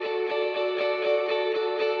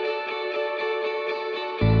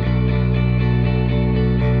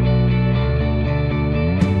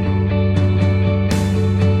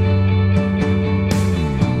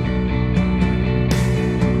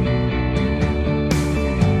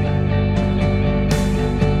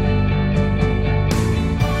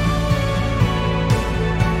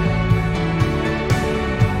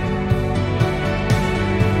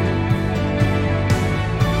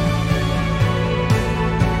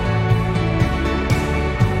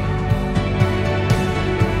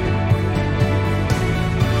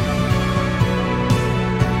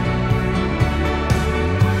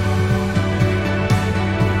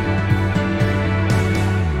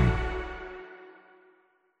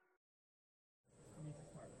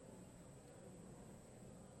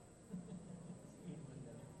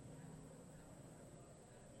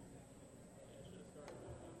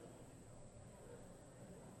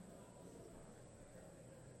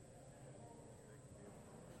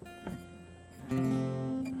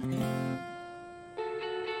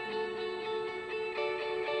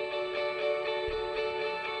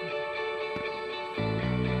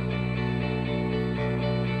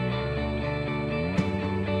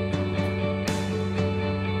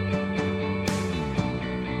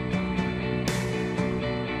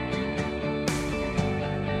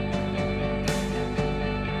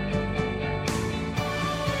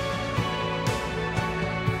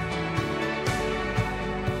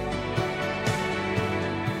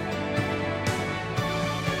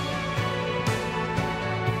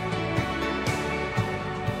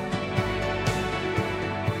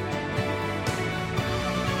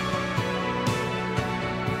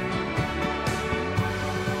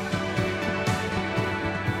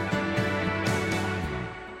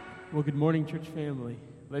Well, good morning, church family.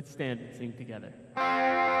 Let's stand and sing together.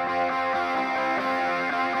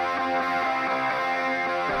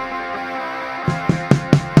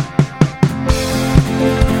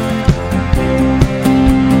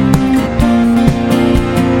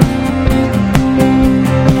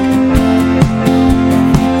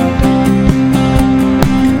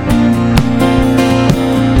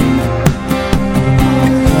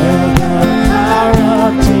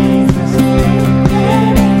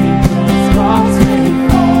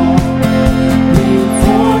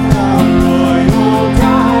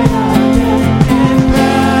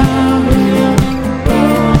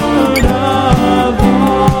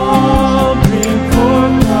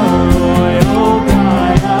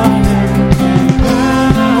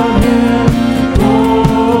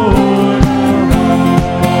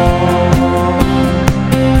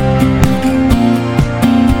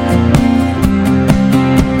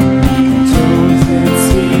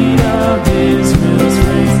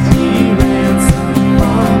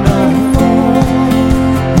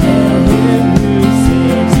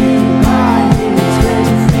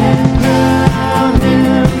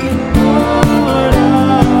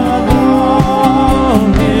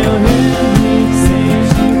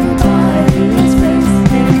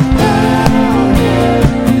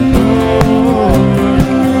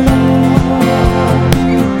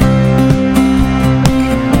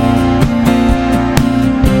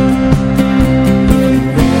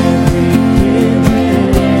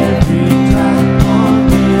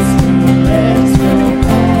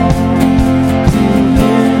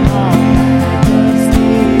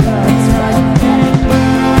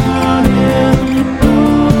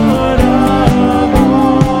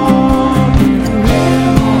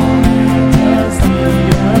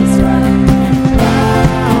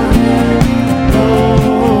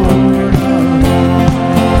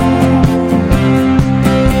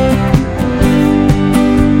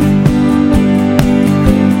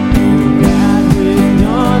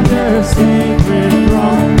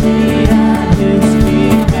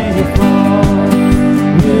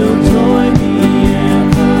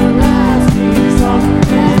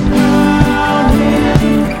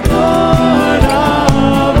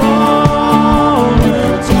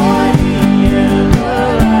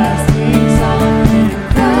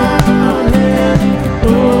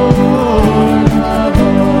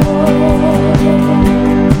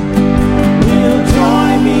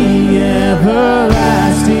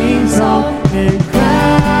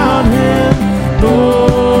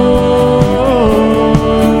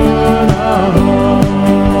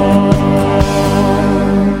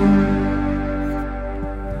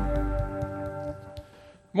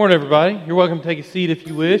 Morning, everybody. You're welcome to take a seat if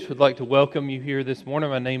you wish. Would like to welcome you here this morning.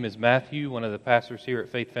 My name is Matthew, one of the pastors here at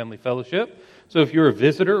Faith Family Fellowship. So if you're a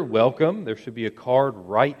visitor, welcome. There should be a card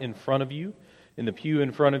right in front of you, in the pew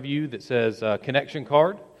in front of you, that says connection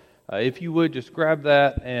card. If you would, just grab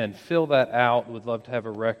that and fill that out. Would love to have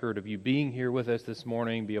a record of you being here with us this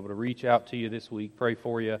morning, be able to reach out to you this week, pray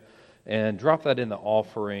for you, and drop that in the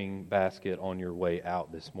offering basket on your way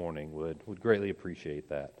out this morning. Would greatly appreciate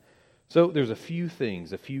that. So there's a few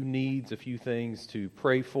things, a few needs, a few things to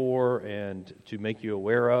pray for and to make you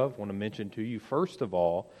aware of. I want to mention to you, first of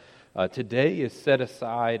all, today is set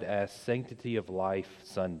aside as Sanctity of Life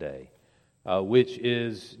Sunday, which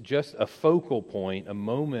is just a focal point, a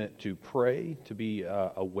moment to pray, to be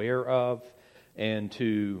aware of, and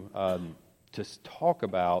to talk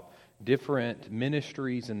about different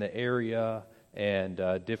ministries in the area and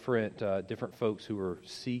different folks who are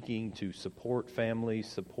seeking to support families,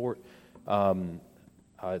 support young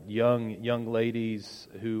ladies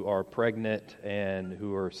who are pregnant and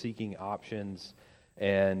who are seeking options,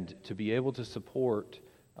 and to be able to support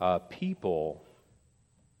people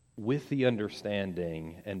with the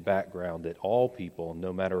understanding and background that all people,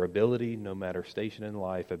 no matter ability, no matter station in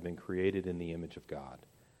life, have been created in the image of God.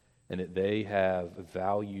 and that they have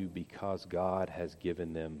value because God has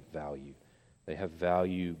given them value. They have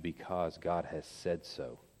value because God has said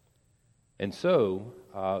so. And so,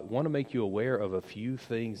 I want to make you aware of a few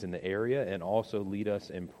things in the area and also lead us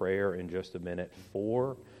in prayer in just a minute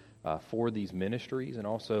for these ministries. And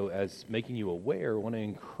also, as making you aware, I want to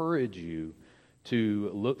encourage you to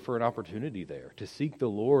look for an opportunity there, to seek the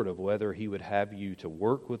Lord of whether He would have you to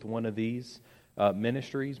work with one of these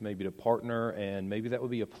ministries, maybe to partner, and maybe that would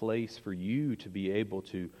be a place for you to be able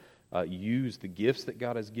to use the gifts that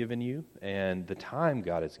God has given you and the time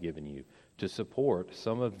God has given you to support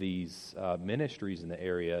some of these ministries in the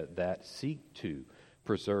area that seek to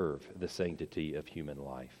preserve the sanctity of human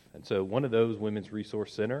life. And so one of those, Women's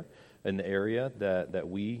Resource Center in the area that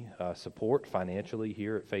we support financially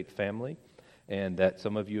here at Faith Family, and that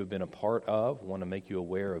some of you have been a part of, want to make you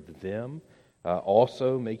aware of them.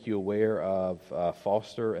 Also make you aware of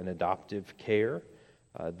foster and adoptive care,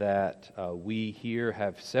 that we here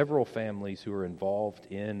have several families who are involved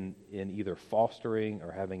in either fostering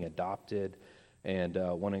or having adopted, and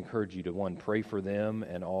want to encourage you to, one, pray for them,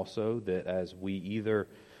 and also that as we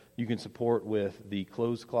you can support with the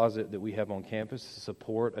clothes closet that we have on campus to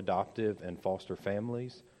support adoptive and foster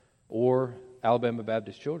families, or Alabama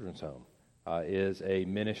Baptist Children's Home is a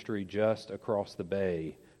ministry just across the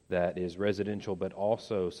bay that is residential, but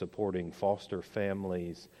also supporting foster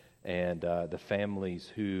families and the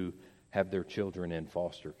families who have their children in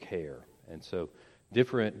foster care. And so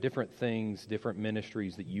different things, different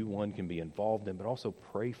ministries that you, one, can be involved in, but also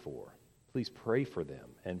pray for. Please pray for them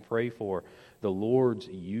and pray for the Lord's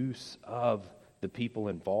use of the people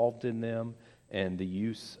involved in them, and the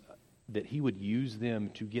use that He would use them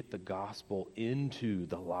to get the gospel into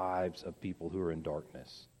the lives of people who are in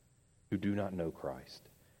darkness, who do not know Christ.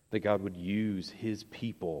 That God would use His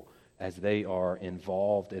people as they are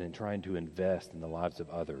involved and in trying to invest in the lives of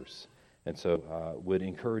others. And so would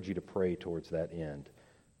encourage you to pray towards that end.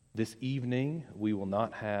 This evening, we will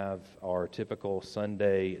not have our typical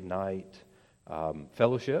Sunday night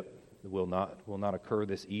fellowship. Will not occur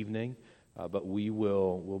this evening, but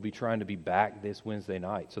we'll be trying to be back this Wednesday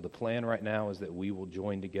night. So the plan right now is that we will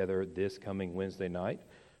join together this coming Wednesday night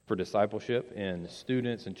for discipleship in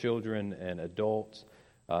students and children and adults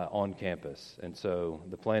on campus. And so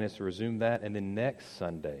the plan is to resume that, and then next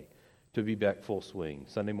Sunday to be back full swing.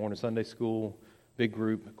 Sunday morning Sunday school, big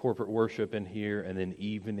group corporate worship in here, and then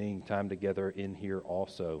evening time together in here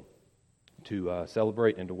also to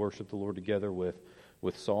celebrate and to worship the Lord together with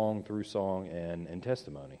song through song and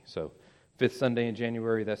testimony. So 5th Sunday in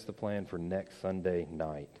January, that's the plan for next Sunday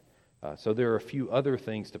night. So there are a few other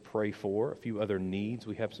things to pray for, a few other needs.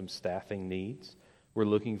 We have some staffing needs. We're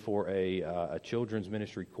looking for a children's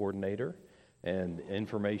ministry coordinator, and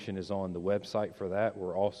information is on the website for that.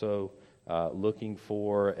 We're also looking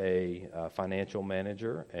for a financial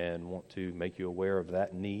manager and want to make you aware of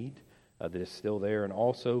that need that is still there. And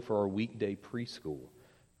also for our weekday preschool,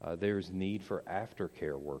 there's need for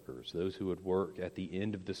aftercare workers, those who would work at the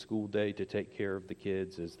end of the school day to take care of the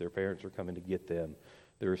kids as their parents are coming to get them.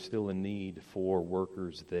 There is still a need for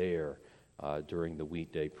workers there during the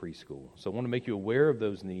weekday preschool. So I want to make you aware of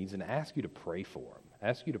those needs and ask you to pray for them.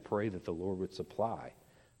 Ask you to pray that the Lord would supply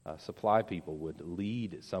people, would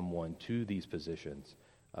lead someone to these positions.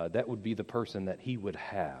 That would be the person that He would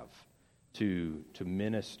have to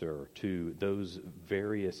minister to those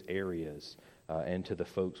various areas and to the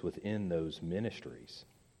folks within those ministries.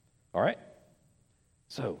 All right?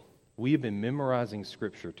 So, we have been memorizing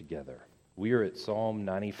Scripture together. We are at Psalm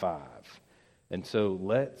 95. And so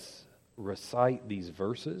let's recite these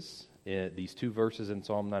verses, these two verses in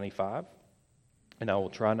Psalm 95. And I will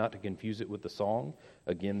try not to confuse it with the song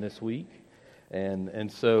again this week. And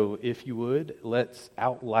so if you would, let's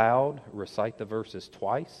out loud recite the verses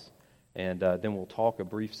twice. And then we'll talk a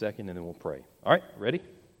brief second and then we'll pray. All right, ready?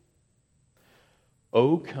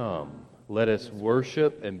 O come, let us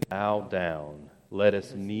worship and bow down. Let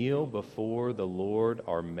us kneel before the Lord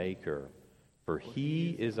our Maker. For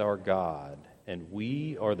He is our God, and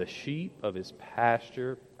we are the sheep of His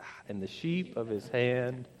pasture and the sheep of His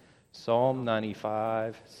hand. Psalm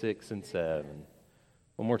 95, 6 and 7.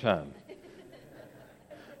 One more time.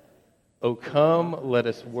 O come, let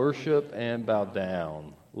us worship and bow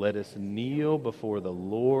down. Let us kneel before the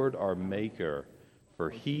Lord our Maker.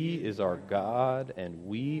 For He is our God, and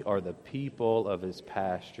we are the people of His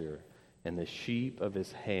pasture and the sheep of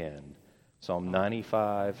His hand. Psalm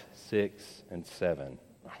 95, 6, and 7.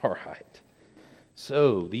 All right.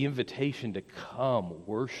 So, the invitation to come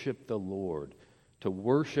worship the Lord, to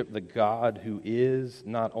worship the God who is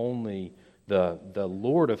not only the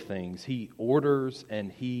Lord of things, He orders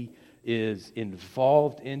and He is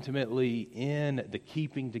involved intimately in the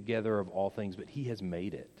keeping together of all things, but he has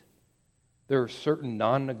made it. There are certain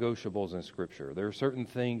non-negotiables in Scripture. There are certain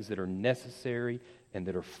things that are necessary and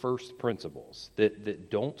that are first principles, that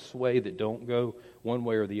don't sway, that don't go one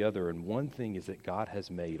way or the other. And one thing is that God has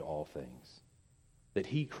made all things, that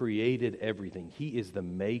he created everything. He is the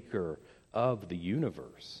maker of the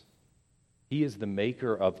universe. He is the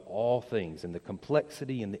maker of all things, and the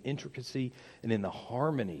complexity and the intricacy and in the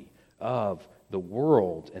harmony of the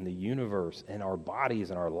world and the universe and our bodies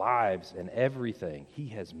and our lives and everything he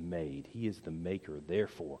has made. He is the maker.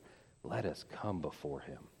 Therefore, let us come before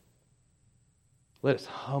him. Let us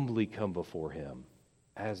humbly come before him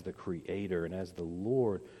as the Creator and as the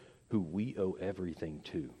Lord who we owe everything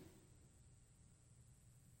to.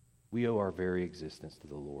 We owe our very existence to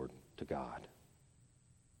the Lord, to God.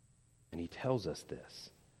 And he tells us this.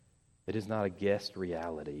 It is not a guessed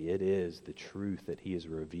reality. It is the truth that he has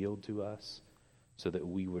revealed to us so that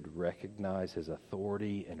we would recognize his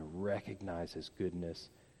authority and recognize his goodness,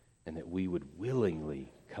 and that we would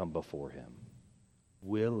willingly come before him,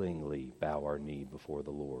 willingly bow our knee before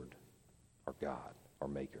the Lord, our God, our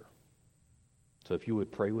Maker. So if you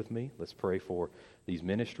would pray with me, let's pray for these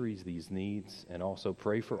ministries, these needs, and also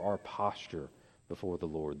pray for our posture before the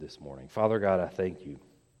Lord this morning. Father God, I thank you.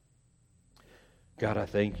 God, I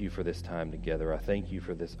thank you for this time together. I thank you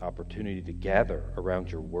for this opportunity to gather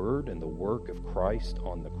around your word and the work of Christ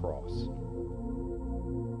on the cross.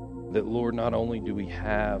 That, Lord, not only do we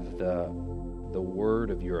have the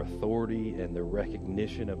word of your authority and the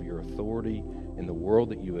recognition of your authority in the world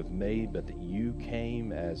that you have made, but that you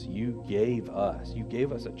came as you gave us. You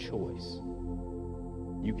gave us a choice.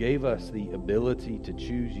 You gave us the ability to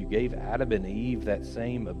choose. You gave Adam and Eve that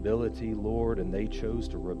same ability, Lord, and they chose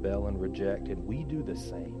to rebel and reject, and we do the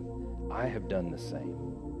same. I have done the same.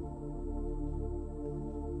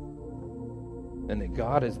 And that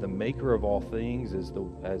God, as the maker of all things, as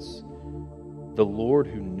the Lord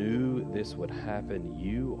who knew this would happen,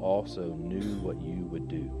 you also knew what you would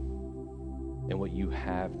do and what you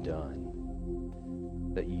have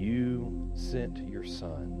done. That you sent your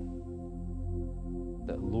Son.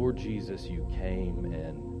 That, Lord Jesus, you came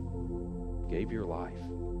and gave your life,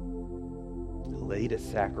 laid a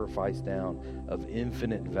sacrifice down of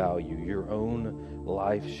infinite value, your own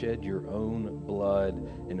life, shed your own blood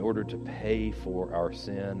in order to pay for our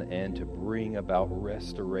sin and to bring about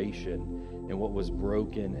restoration in what was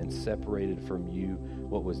broken and separated from you,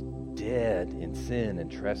 what was dead in sin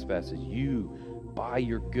and trespasses. You, by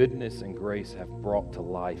your goodness and grace, have brought to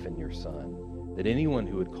life in your Son, that anyone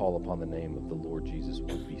who would call upon the name of the Lord Jesus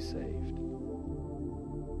would be saved.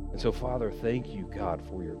 And so, Father, thank you, God,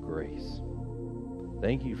 for your grace.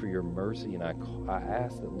 Thank you for your mercy, and I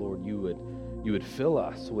ask that, Lord, you would fill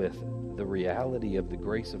us with the reality of the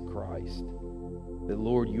grace of Christ. That,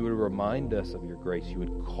 Lord, you would remind us of your grace. You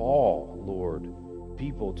would call, Lord,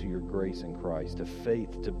 people to your grace in Christ, to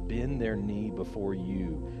faith, to bend their knee before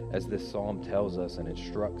you, as this psalm tells us and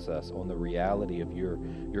instructs us on the reality of your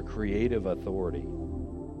creative authority.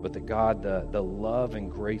 But that, God, the love and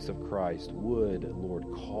grace of Christ would, Lord,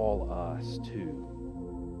 call us to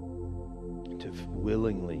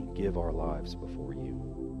willingly give our lives before you,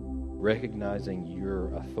 recognizing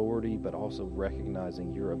your authority, but also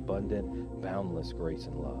recognizing your abundant, boundless grace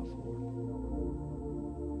and love, Lord.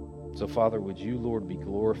 So, Father, would you, Lord, be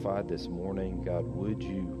glorified this morning? God, would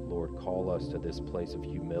you, Lord, call us to this place of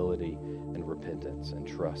humility and repentance and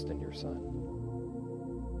trust in your Son?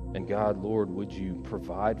 And God, Lord, would you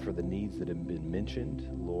provide for the needs that have been mentioned,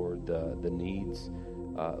 Lord, the needs,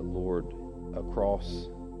 Lord, across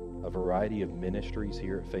a variety of ministries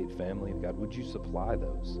here at Faith Family. God, would you supply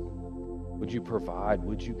those? Would you provide?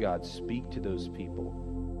 Would you, God, speak to those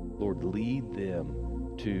people? Lord, lead them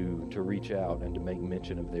to reach out and to make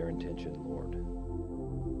mention of their intention, Lord.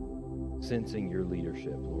 Sensing your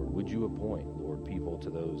leadership, Lord, would you appoint, Lord, people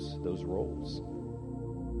to those roles?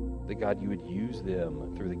 That, God, you would use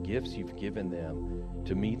them through the gifts you've given them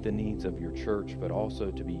to meet the needs of your church, but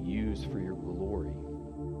also to be used for your glory.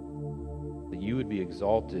 That you would be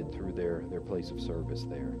exalted through their place of service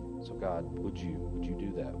there. So, God, would you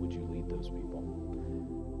do that? Would you lead those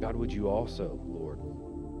people? God, would you also, Lord,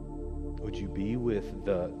 would you be with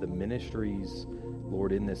the ministries,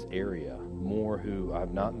 Lord, in this area, more who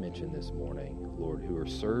I've not mentioned this morning, Lord, who are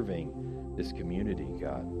serving this community,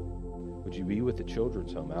 God. Would you be with the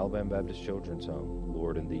Children's Home, Alabama Baptist Children's Home,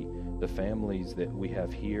 Lord, and the families that we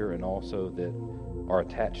have here and also that are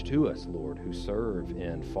attached to us, Lord, who serve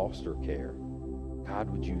in foster care. God,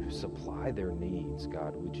 would you supply their needs?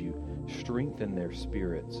 God, would you strengthen their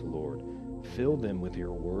spirits, Lord? Fill them with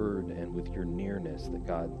your word and with your nearness, that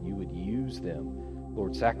God, you would use them,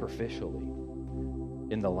 Lord, sacrificially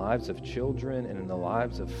in the lives of children and in the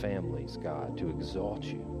lives of families, God, to exalt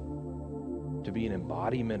you, to be an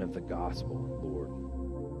embodiment of the gospel, Lord.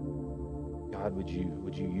 God, would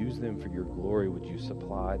you use them for your glory? Would you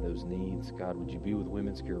supply those needs? God, would you be with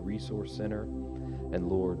Women's Care Resource Center? And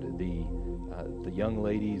Lord, the young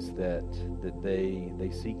ladies that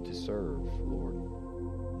they seek to serve, Lord.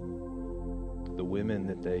 The women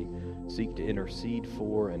that they seek to intercede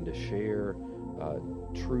for and to share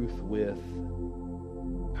truth with.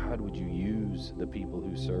 God, would you use the people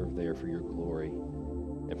who serve there for your glory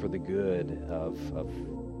and for the good of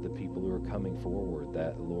the people who are coming forward,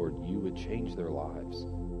 that, Lord, you would change their lives,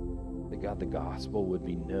 that, God, the gospel would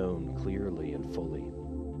be known clearly and fully,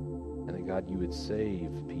 and that, God, you would save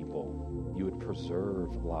people, you would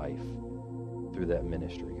preserve life through that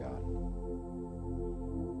ministry, God.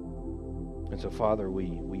 And so, Father,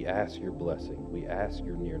 we ask your blessing. We ask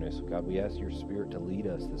your nearness. God, we ask your Spirit to lead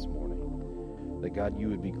us this morning. That, God, you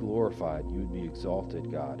would be glorified, you would be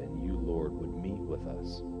exalted, God, and you, Lord, would meet with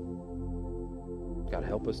us. God,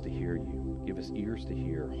 help us to hear you. Give us ears to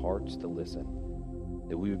hear, hearts to listen,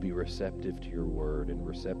 that we would be receptive to your word and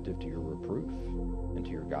receptive to your reproof and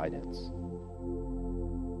to your guidance.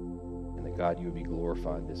 And that, God, you would be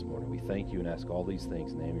glorified this morning. We thank you and ask all these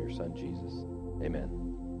things in the name of your Son, Jesus. Amen.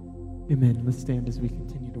 Amen. Let's stand as we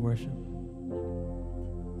continue to worship.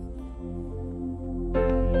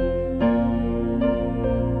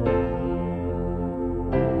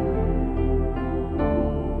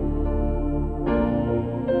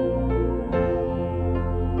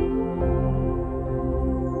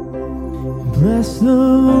 Bless the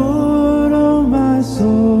Lord, oh my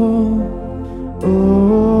soul,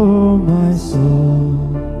 oh my soul,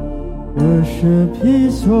 worship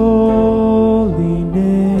his holy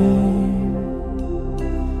name,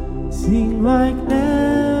 sing like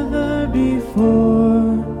never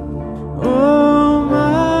before, oh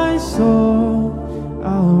my soul,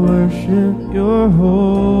 I'll worship your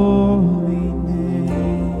holy name.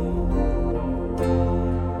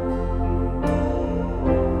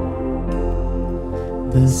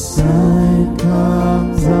 The sun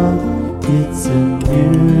comes up, it's a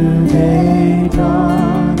new day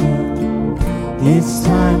dawning. It's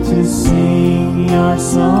time to sing your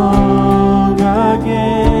song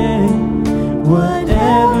again.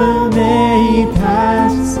 Whatever may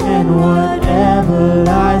pass and whatever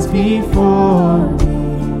lies before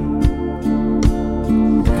me,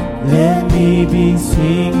 let me be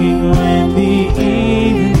singing when the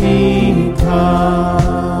evening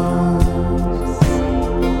comes.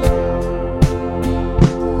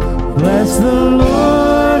 Bless the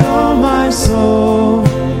Lord, oh my soul,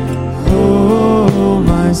 oh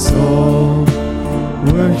my soul,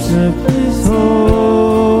 worship his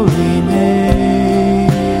holy name.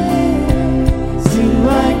 Sing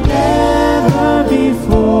like never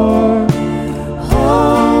before,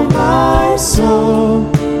 oh my soul,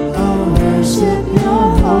 I'll worship your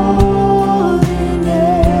holy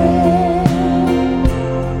name.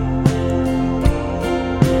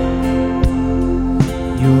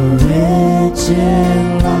 You're rich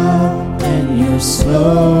in love and you're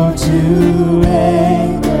slow to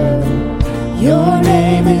anger. Your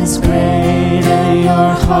name is great and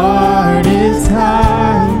your heart is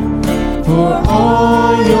high. For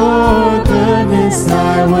all your goodness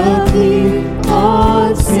I will keep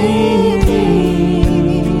on singing.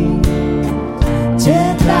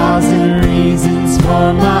 10,000 reasons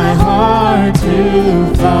for my heart to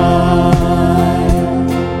find.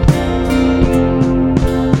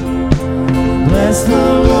 Bless the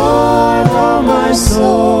Lord, oh my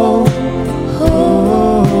soul,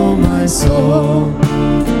 oh my soul,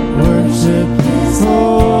 worship his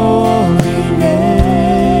holy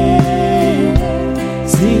name.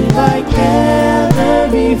 Sing like never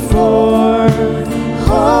before,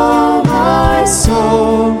 oh my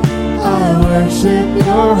soul, I worship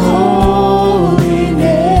your holy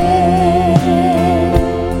name.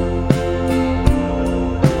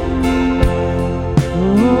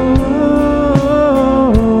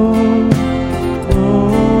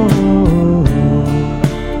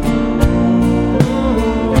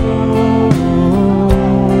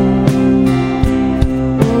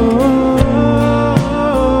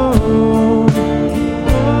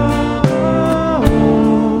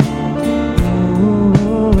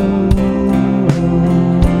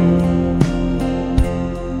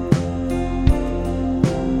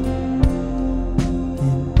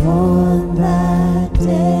 On that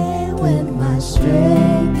day when my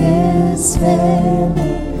strength is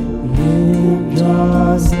failing, you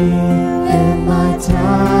draws near and my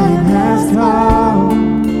time has come.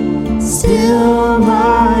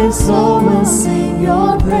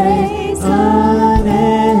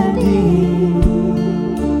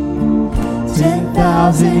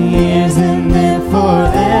 1,000 years and then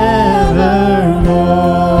forevermore.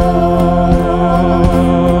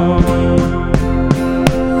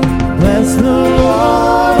 Bless the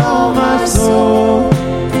Lord, oh my soul,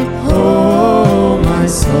 oh my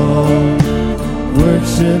soul,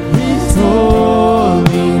 worship His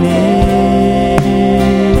holy name.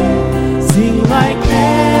 Sing like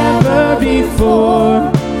never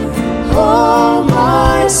before, oh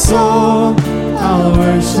my soul, I'll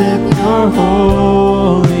worship your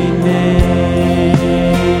holy name.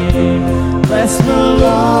 Bless the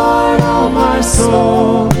Lord, oh my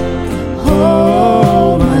soul,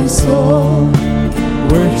 oh my soul,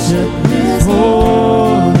 worship His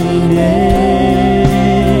holy name.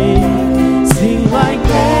 Sing like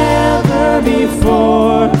never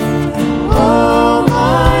before, oh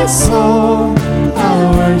my soul, I'll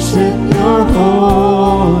worship your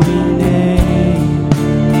holy name.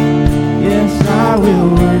 Yes, I will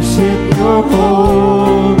worship your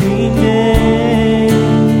holy name.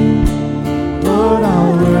 Lord,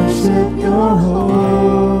 I'll worship your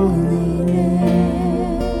holy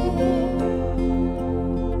name.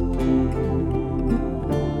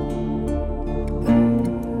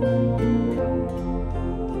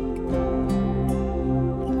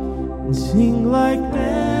 Sing like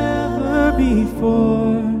never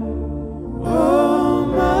before, oh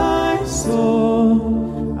my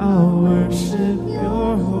soul, I'll worship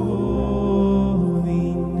your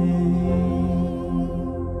holy name.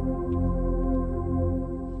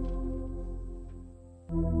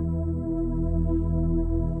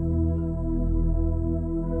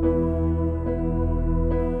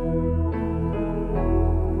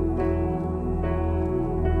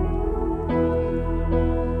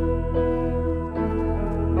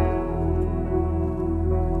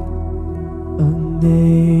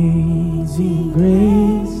 Amazing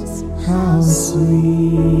grace, how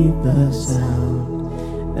sweet the sound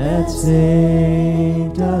that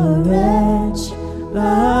saved a wretch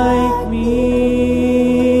like me.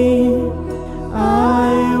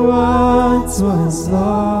 I once was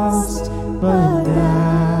lost, but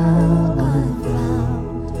now I'm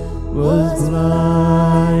found. Was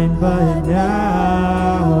blind, but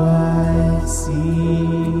now I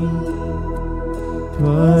see.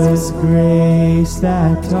 'Twas grace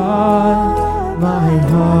that taught my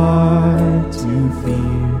heart to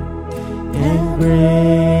fear, and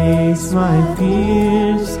grace my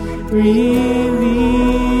fears relieved.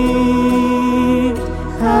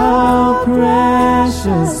 How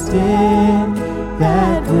precious did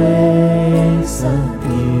that grace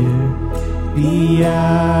appear the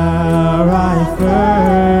hour I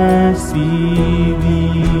first believed.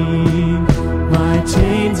 My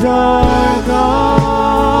chains are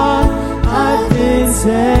gone, I've been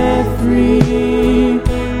set free.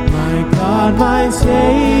 My God, my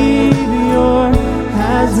Savior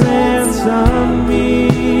has ransomed me.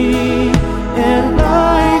 And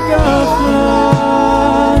like a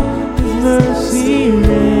flood, His mercy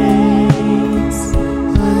reigns.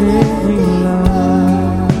 Amazing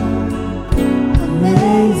love,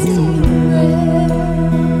 amazing grace.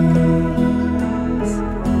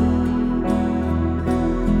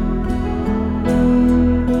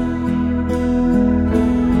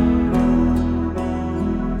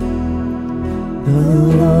 The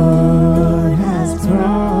Lord has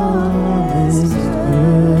promised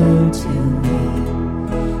good to me.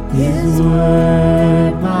 His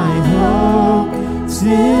word, my hope,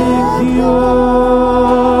 secures.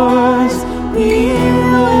 He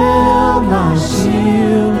will my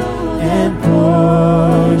shield and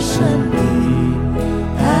portion be,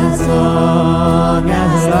 as long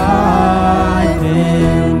as life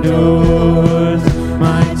endures.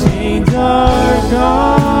 My chains are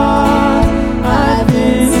gone, I've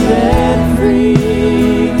been set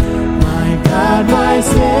free. My God, my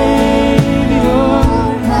Savior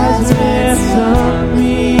has ransomed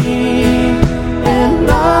me. And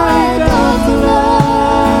like a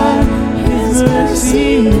flood, His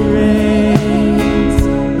mercy reigns.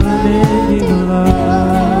 Amazing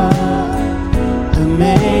love,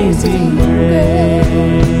 amazing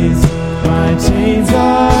grace. My chains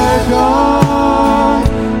are gone,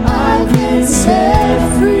 I've been set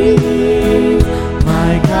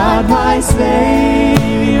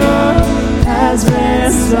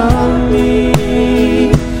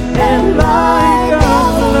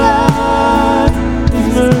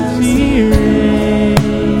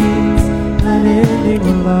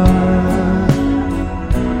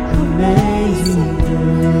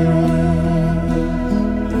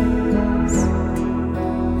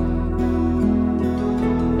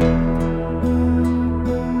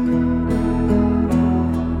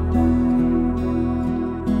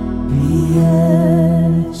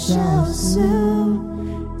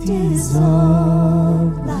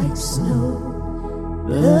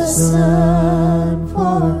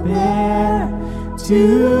dare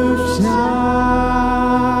to shine.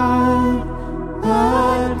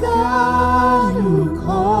 But God who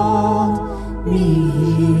called me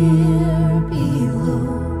here below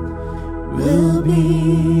will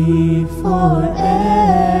be forever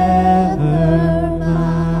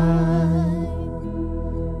mine.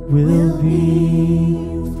 Will be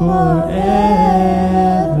forever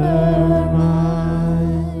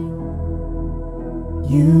mine.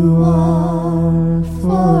 You are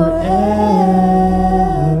forever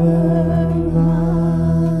mine.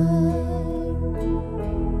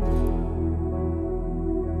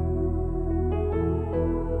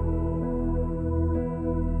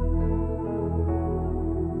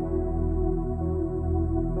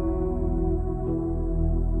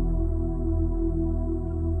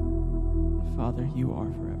 Father, you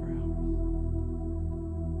are forever ours.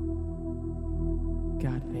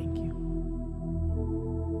 God, thank you.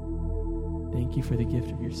 Thank you for the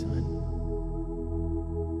gift of your Son.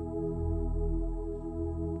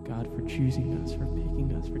 God, for choosing us, for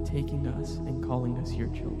picking us, for taking us and calling us your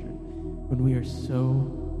children when we are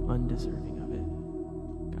so undeserving of it.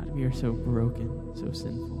 God, we are so broken, so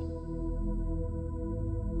sinful.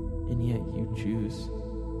 And yet you choose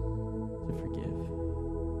to forgive.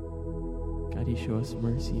 God, you show us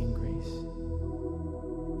mercy and grace.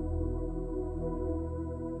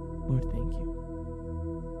 Lord, thank you.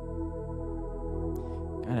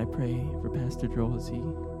 God, I pray for Pastor Joel as he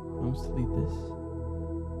comes to lead this.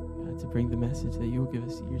 God, to bring the message that you will give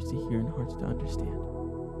us ears to hear and hearts to understand.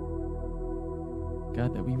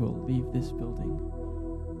 God, that we will leave this building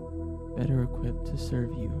better equipped to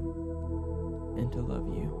serve you and to love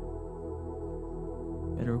you.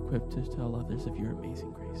 Better equipped to tell others of your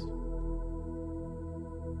amazing grace.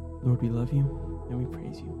 Lord, we love you and we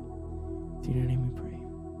praise you. It's in your name we pray.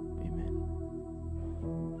 Amen.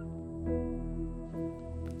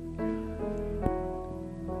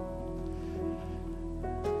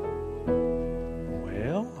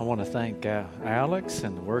 Well, I want to thank Alex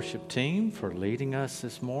and the worship team for leading us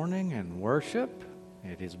this morning in worship.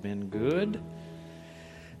 It has been good.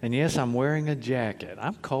 And yes, I'm wearing a jacket.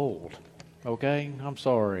 I'm cold. Okay, I'm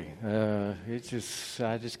sorry. I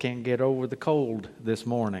just can't get over the cold this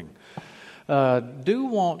morning. Do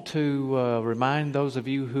want to remind those of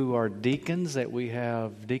you who are deacons that we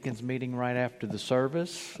have deacons meeting right after the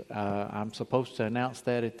service. I'm supposed to announce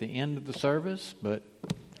that at the end of the service, but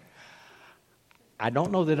I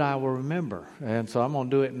don't know that I will remember. And so I'm going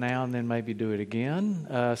to do it now and then maybe do it again.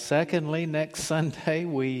 Secondly, next Sunday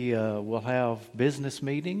we will have business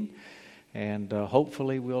meeting. And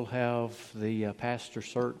hopefully we'll have the pastor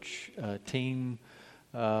search team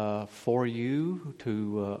for you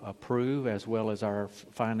to approve, as well as our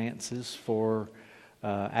finances for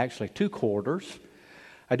actually 2 quarters.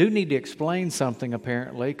 I do need to explain something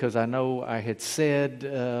apparently, because I know I had said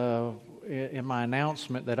in my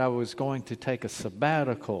announcement that I was going to take a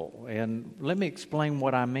sabbatical. And let me explain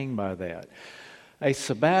what I mean by that. A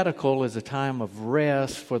sabbatical is a time of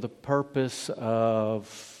rest for the purpose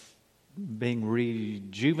of being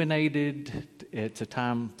rejuvenated. It's a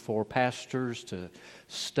time for pastors to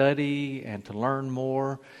study and to learn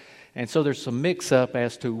more. And so there's some mix-up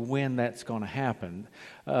as to when that's going to happen.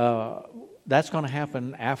 That's going to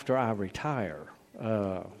happen after I retire.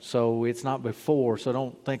 So it's not before, so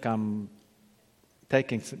don't think I'm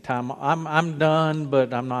taking some time. I'm done,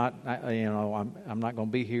 but I'm not, I'm not going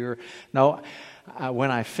to be here. No,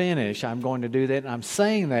 when I finish, I'm going to do that. And I'm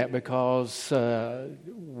saying that because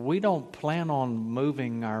we don't plan on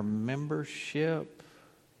moving our membership,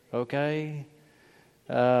 okay?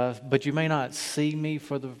 But you may not see me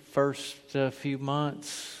for the first few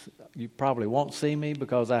months. You probably won't see me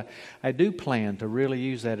because I do plan to really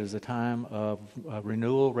use that as a time of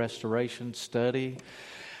renewal, restoration, study.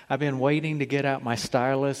 I've been waiting to get out my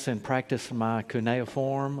stylus and practice my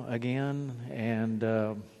cuneiform again. And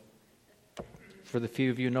for the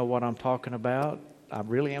few of you who know what I'm talking about, I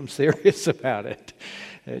really am serious about it.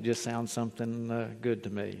 It just sounds something good to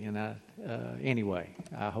me. And anyway,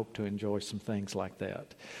 I hope to enjoy some things like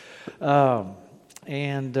that.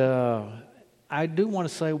 And I do want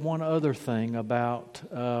to say one other thing about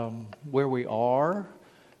where we are.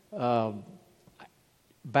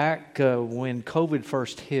 Back when COVID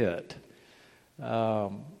first hit, the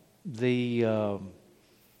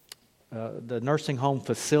nursing home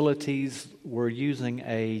facilities were using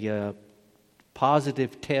a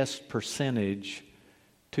positive test percentage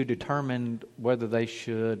to determine whether they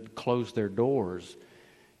should close their doors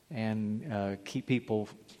and keep people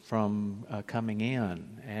from coming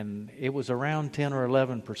in. And it was around 10 or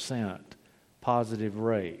 11% positive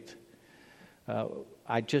rate.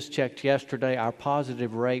 I just checked yesterday, our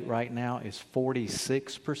positive rate right now is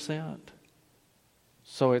 46%.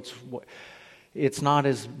 So it's not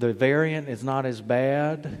as, the variant is not as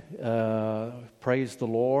bad. Praise the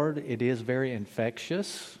Lord. It is very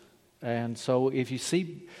infectious. And so if you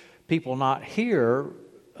see people not here,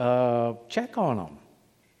 check on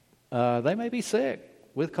them. They may be sick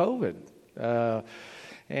with COVID.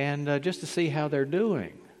 And just to see how they're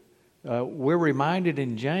doing. We're reminded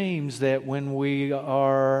in James that when we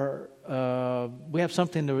have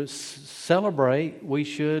something to celebrate, we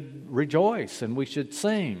should rejoice and we should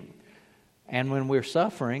sing. And when we're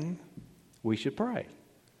suffering, we should pray.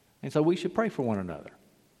 And so we should pray for one another.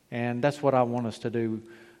 And that's what I want us to do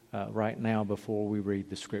right now before we read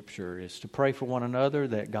the Scripture, is to pray for one another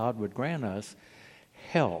that God would grant us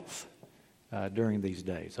health during these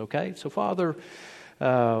days. Okay? So, Father,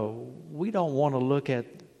 we don't want to look at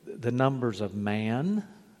the numbers of man.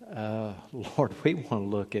 Lord, we want to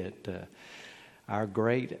look at our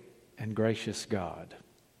great and gracious God.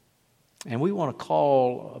 And we want to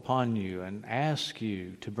call upon you and ask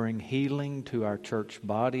you to bring healing to our church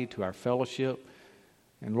body, to our fellowship.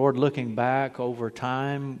 And Lord, looking back over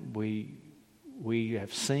time, we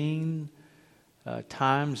have seen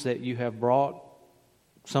times that you have brought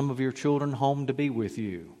some of your children home to be with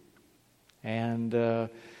you. And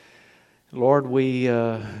Lord, we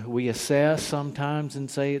assess sometimes and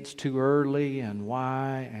say it's too early and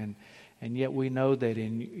why, and yet we know that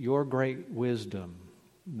in your great wisdom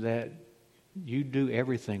that you do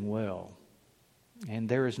everything well, and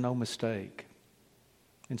there is no mistake.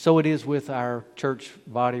 And so it is with our church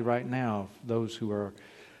body right now. Those who are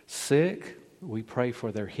sick, we pray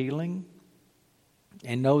for their healing,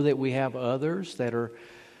 and know that we have others that are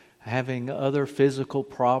having other physical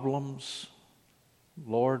problems,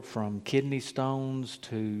 Lord, from kidney stones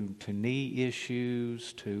to knee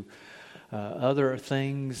issues to other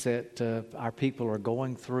things that our people are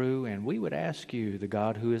going through. And we would ask you, the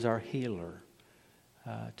God who is our healer,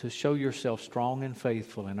 to show yourself strong and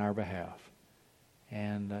faithful in our behalf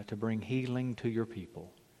and to bring healing to your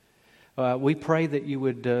people. We pray that you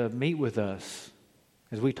would meet with us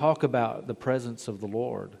as we talk about the presence of the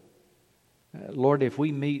Lord. Lord, if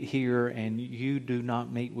we meet here and you do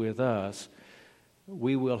not meet with us,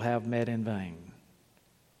 we will have met in vain.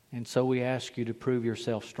 And so we ask you to prove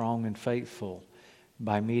yourself strong and faithful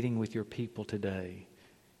by meeting with your people today.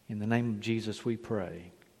 In the name of Jesus we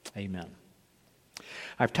pray. Amen.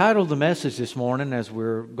 I've titled the message this morning, as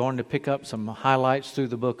we're going to pick up some highlights through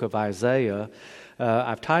the book of Isaiah,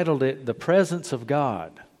 I've titled it, The Presence of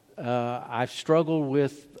God. I've struggled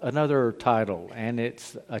with another title, and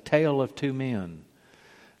it's A Tale of Two Men.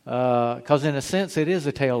 Because in a sense it is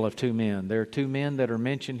a tale of two men. There are two men that are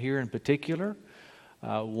mentioned here in particular.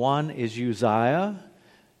 One is Uzziah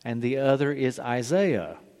and the other is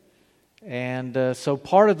Isaiah. And so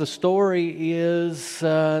part of the story is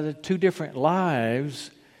two different lives,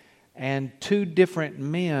 and two different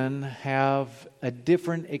men have a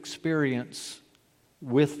different experience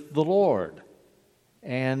with the Lord.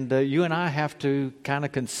 And you and I have to kind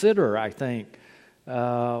of consider, I think,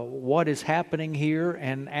 what is happening here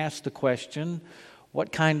and ask the question,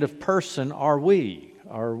 what kind of person are we?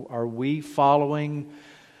 Are we following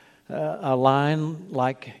a line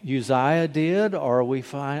like Uzziah did, or are we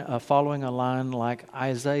following a line like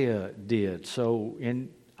Isaiah did? So in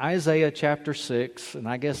Isaiah chapter 6, and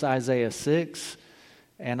I guess Isaiah 6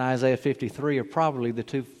 and Isaiah 53 are probably the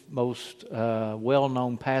two most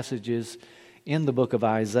well-known passages in the book of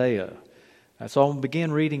Isaiah. So I'll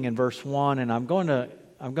begin reading in verse 1, and I'm going to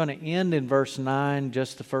end in verse 9,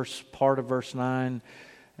 just the first part of verse 9,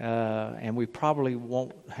 and we probably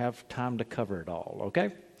won't have time to cover it all,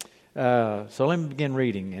 okay? So let me begin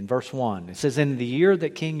reading in verse 1. It says, In the year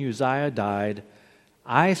that King Uzziah died,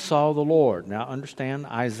 I saw the Lord. Now understand,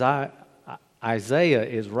 Isaiah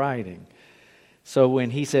is writing. So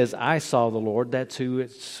when he says, I saw the Lord, that's who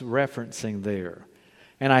it's referencing there.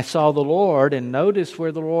 And I saw the Lord, and notice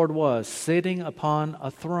where the Lord was, sitting upon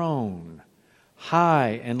a throne,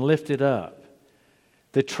 high and lifted up.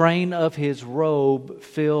 The train of his robe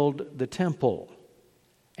filled the temple,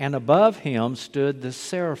 and above him stood the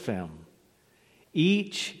seraphim.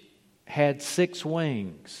 Each had 6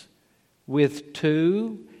 wings. With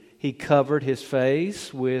 2 he covered his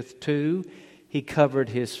face, with 2 he covered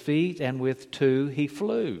his feet, and with 2 he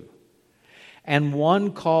flew. And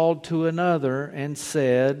one called to another and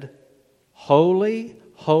said, Holy,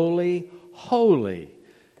 holy, holy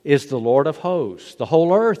is the Lord of hosts. The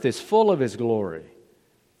whole earth is full of his glory.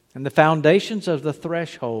 And the foundations of the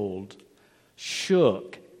threshold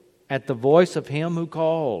shook at the voice of him who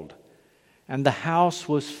called, and the house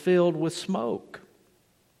was filled with smoke.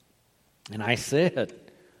 And I said,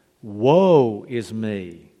 Woe is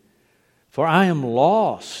me, for I am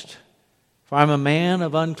lost. For I am a man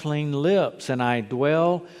of unclean lips, and I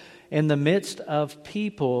dwell in the midst of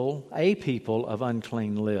a people of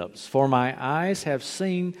unclean lips. For my eyes have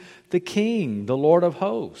seen the King, the Lord of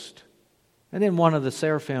hosts. And then one of the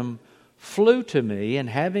seraphim flew to me, and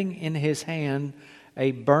having in his hand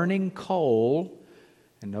a burning coal,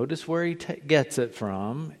 and notice where he gets it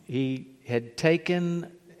from. He had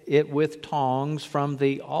taken it with tongs from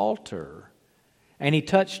the altar, and he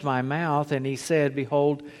touched my mouth, and he said,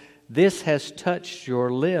 Behold, this has touched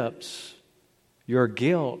your lips. Your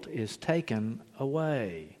guilt is taken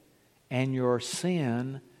away, and your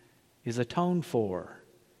sin is atoned for.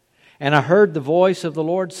 And I heard the voice of the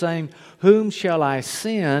Lord saying, Whom shall I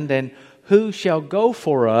send, and who shall go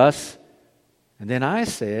for us? And then I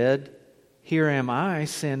said, Here am I,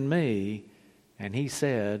 send me. And he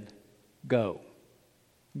said, Go.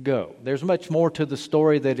 Go. There's much more to the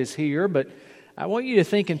story that is here, but I want you to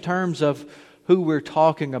think in terms of who we're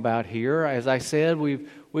talking about here. As I said,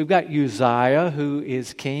 we've got Uzziah, who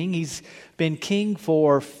is king. He's been king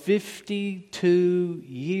for 52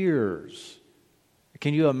 years.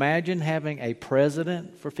 Can you imagine having a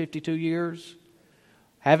president for 52 years?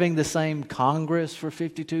 Having the same Congress for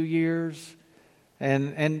 52 years?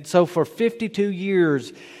 And so for 52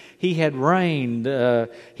 years, he had reigned.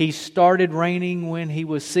 He started reigning when he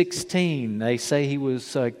was 16. They say he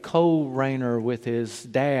was a co-reigner with his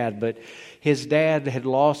dad, but his dad had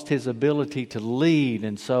lost his ability to lead.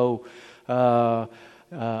 And so Uzziah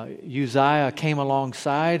came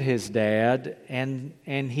alongside his dad, and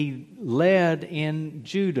he led in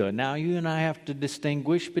Judah. Now, you and I have to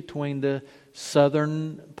distinguish between the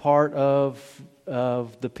southern part of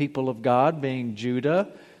the people of God, being Judah,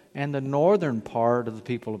 and the northern part of the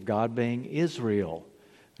people of God, being Israel.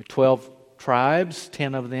 There are 12 tribes,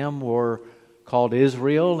 10 of them were called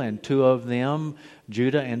Israel, and 2 of them,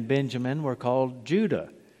 Judah and Benjamin, were called Judah.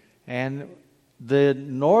 And the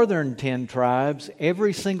northern 10 tribes,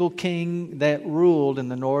 every single king that ruled in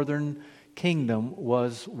the northern kingdom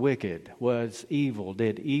was wicked, was evil,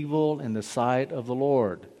 did evil in the sight of the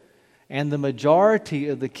Lord. And the majority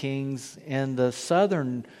of the kings in the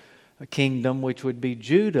southern kingdom, which would be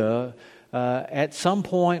Judah, at some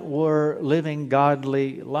point were living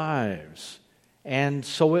godly lives. And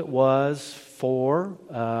so it was for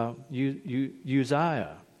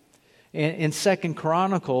Uzziah. In 2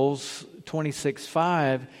 Chronicles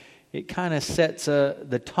 26:5, it kind of sets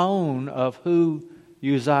the tone of who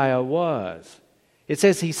Uzziah was. It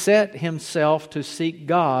says he set himself to seek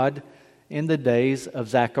God in the days of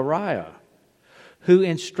Zechariah, who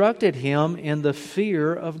instructed him in the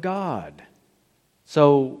fear of God.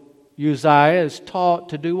 So Uzziah is taught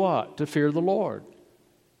to do what? To fear the Lord.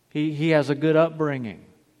 He has a good upbringing.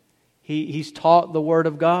 He's taught the Word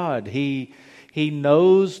of God. He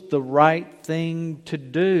knows the right thing to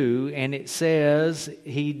do, and it says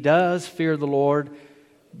he does fear the Lord,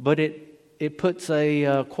 but it puts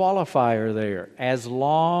a qualifier there. As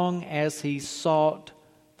long as he sought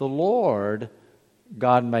the Lord,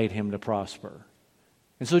 God made him to prosper.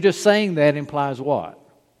 And so just saying that implies what?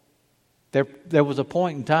 There was a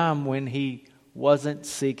point in time when he wasn't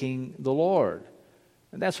seeking the Lord.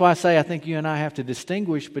 And that's why I say I think you and I have to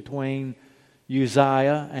distinguish between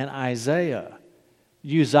Uzziah and Isaiah.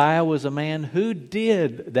 Uzziah was a man who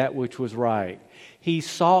did that which was right. He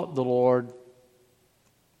sought the Lord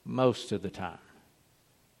most of the time.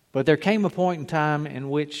 But there came a point in time in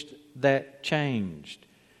which that changed.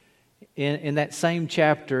 In that same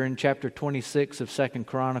chapter, in chapter 26 of 2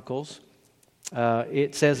 Chronicles,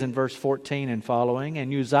 it says in verse 14 and following,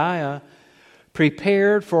 And Uzziah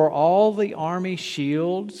prepared for all the army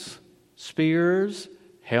shields, spears,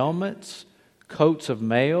 helmets, coats of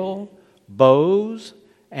mail, bows,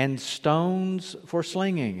 and stones for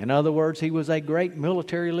slinging. In other words, he was a great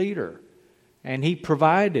military leader. And he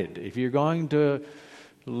provided. If you're going to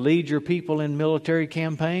lead your people in military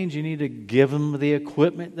campaigns, you need to give them the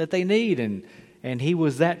equipment that they need. And he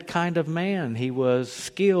was that kind of man. He was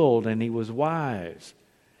skilled and he was wise.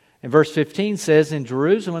 And verse 15 says, In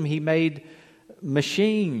Jerusalem he made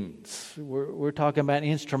machines. We're talking about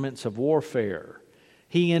instruments of warfare.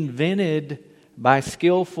 He invented by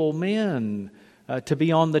skillful men to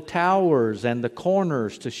be on the towers and the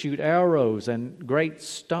corners to shoot arrows and great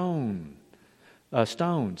stones.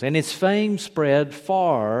 And his fame spread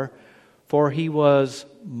far, for he was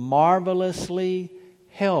marvelously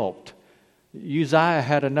helped. Uzziah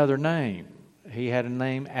had another name. He had a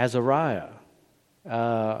name, Azariah.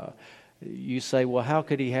 You say, well, how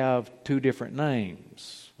could he have 2 different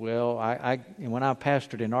names? Well, when I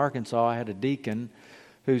pastored in Arkansas, I had a deacon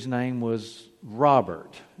whose name was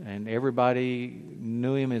Robert. And everybody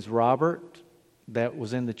knew him as Robert that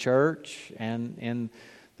was in the church and in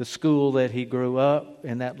the school that he grew up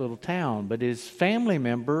in that little town. But his family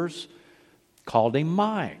members called him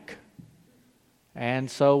Mike.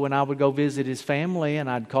 And so when I would go visit his family and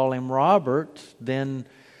I'd call him Robert, then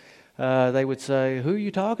they would say, "Who are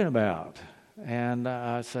you talking about?" And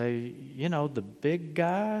I'd say, "The big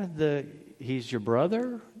guy, he's your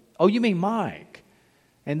brother?" "Oh, you mean Mike?"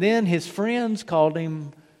 And then his friends called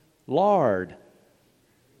him Lard.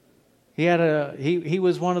 He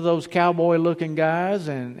was one of those cowboy-looking guys,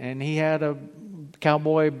 and he had a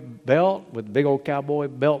cowboy belt with a big old cowboy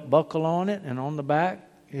belt buckle on it, and on the back,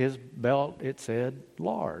 his belt, it said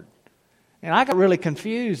Lard. And I got really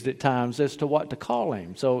confused at times as to what to call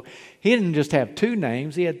him. So he didn't just have 2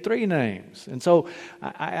 names, he had 3 names. And so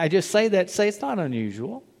I just say that to say it's not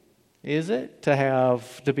unusual, is it,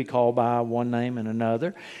 to be called by one name and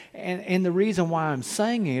another. And the reason why I'm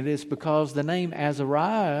saying it is because the name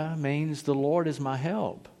Azariah means the Lord is my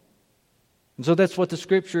help. And so that's what the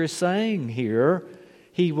Scripture is saying here.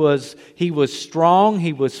 He was strong,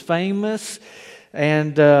 he was famous,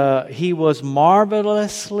 and he was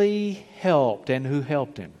marvelously helped. And who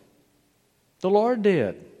helped him? The Lord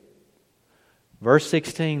did. Verse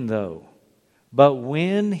 16 though, "But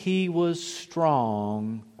when he was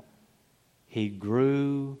strong, he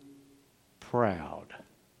grew proud."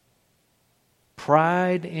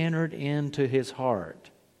 Pride entered into his heart.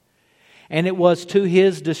 And it was to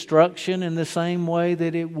his destruction in the same way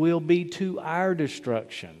that it will be to our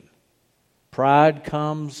destruction. Pride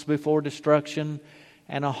comes before destruction,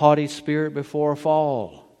 and a haughty spirit before a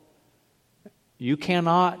fall. You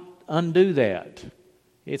cannot undo that.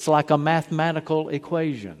 It's like a mathematical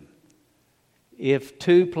equation. If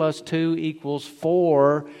 2 plus 2 equals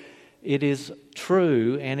 4, it is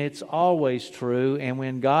true, and it's always true. And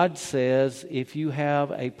when God says, if you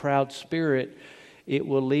have a proud spirit, it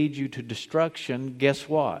will lead you to destruction, guess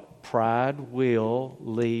what? Pride will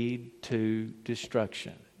lead to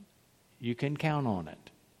destruction. You can count on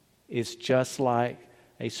it. It's just like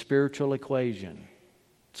a spiritual equation.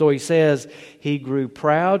 So he says, he grew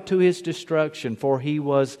proud to his destruction, for he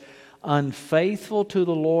was unfaithful to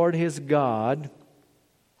the Lord his God.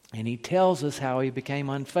 And he tells us how he became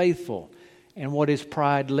unfaithful and what his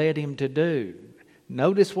pride led him to do.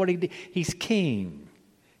 Notice what he did. He's king.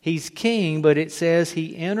 He's king, but it says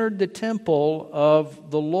he entered the temple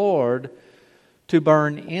of the Lord to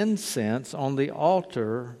burn incense on the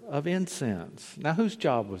altar of incense. Now, whose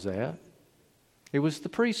job was that? It was the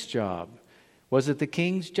priest's job. Was it the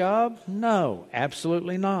king's job? No,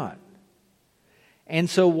 absolutely not. And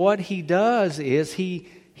so what he does is he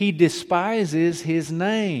despises his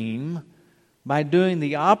name by doing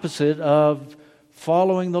the opposite of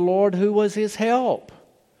following the Lord who was his help.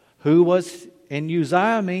 And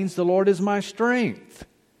Uzziah means the Lord is my strength.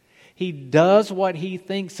 He does what he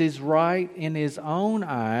thinks is right in his own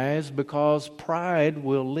eyes because pride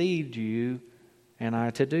will lead you and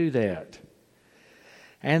I to do that.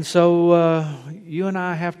 And so you and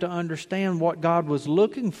I have to understand what God was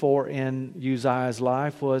looking for in Uzziah's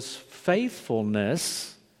life was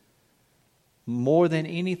faithfulness more than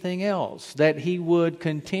anything else. That he would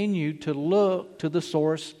continue to look to the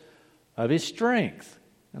source of his strength,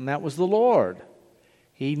 and that was the Lord.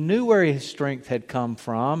 He knew where his strength had come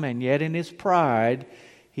from, and yet in his pride,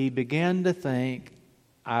 he began to think,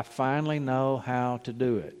 I finally know how to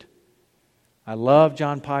do it. I love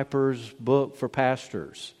John Piper's book for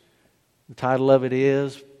pastors. The title of it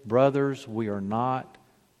is, Brothers, We Are Not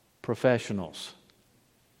Professionals.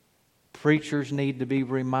 Preachers need to be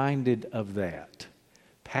reminded of that.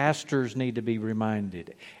 Pastors need to be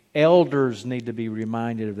reminded. Elders need to be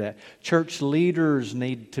reminded of that. Church leaders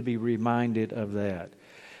need to be reminded of that.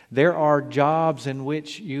 There are jobs in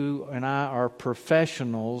which you and I are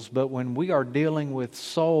professionals, but when we are dealing with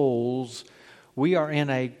souls, we are in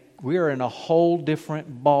a whole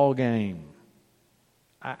different ball game.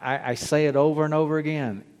 I say it over and over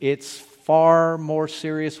again. It's far more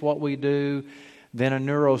serious what we do than a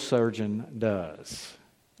neurosurgeon does.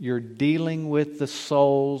 You're dealing with the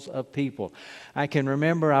souls of people. I can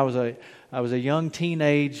remember I was a young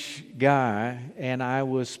teenage guy, and I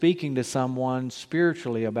was speaking to someone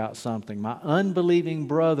spiritually about something. My unbelieving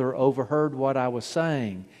brother overheard what I was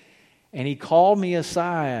saying, and he called me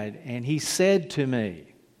aside, and he said to me,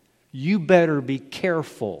 "You better be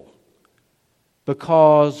careful,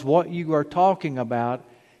 because what you are talking about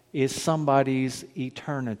is somebody's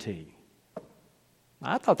eternity."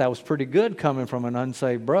 I thought that was pretty good coming from an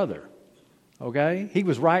unsaved brother. Okay? He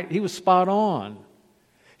was right. He was spot on.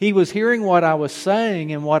 He was hearing what I was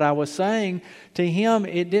saying, and what I was saying to him,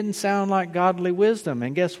 it didn't sound like godly wisdom.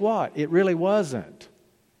 And guess what? It really wasn't.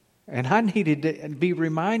 And I needed to be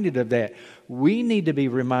reminded of that. We need to be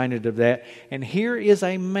reminded of that. And here is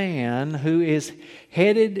a man who is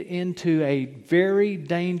headed into a very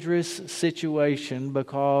dangerous situation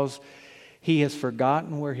because he has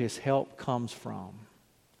forgotten where his help comes from.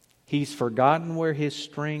 He's forgotten where his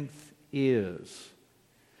strength is.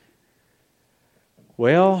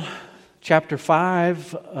 Well, chapter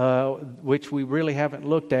 5, which we really haven't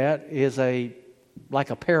looked at, is like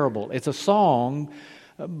a parable. It's a song,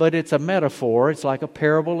 but it's a metaphor. It's like a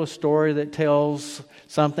parable, a story that tells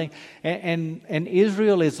something. And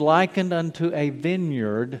Israel is likened unto a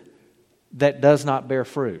vineyard that does not bear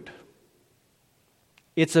fruit.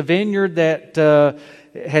 It's a vineyard that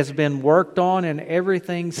has been worked on, and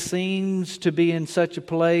everything seems to be in such a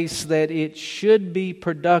place that it should be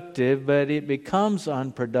productive, but it becomes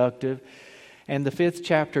unproductive. And the 5th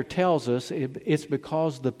chapter tells us it's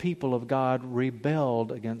because the people of God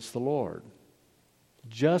rebelled against the Lord.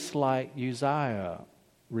 Just like Uzziah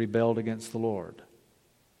rebelled against the Lord.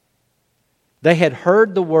 They had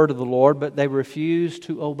heard the word of the Lord, but they refused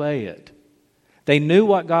to obey it. They knew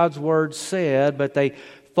what God's word said, but they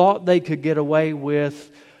thought they could get away with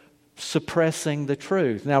suppressing the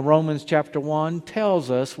truth. Now, Romans chapter 1 tells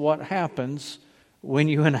us what happens when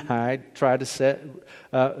you and I try to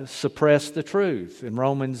suppress the truth. In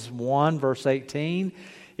Romans 1, verse 18,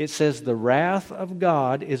 it says, "The wrath of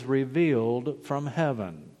God is revealed from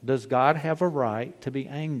heaven." Does God have a right to be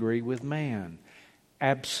angry with man?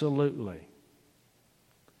 Absolutely.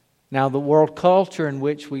 Now, the world culture in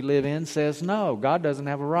which we live in says, no, God doesn't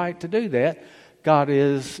have a right to do that. God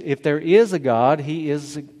is, if there is a God, He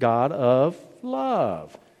is a God of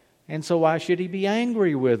love. And so why should He be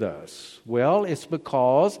angry with us? Well, it's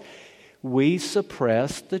because we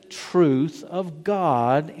suppress the truth of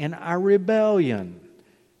God in our rebellion.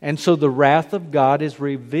 And so the wrath of God is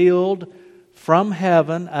revealed from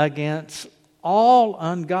heaven against all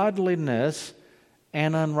ungodliness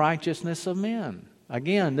and unrighteousness of men.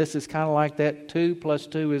 Again, this is kind of like that 2 +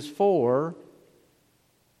 2 is 4.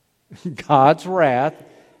 God's wrath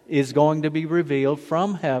is going to be revealed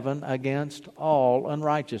from heaven against all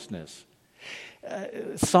unrighteousness.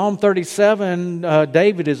 Psalm 37,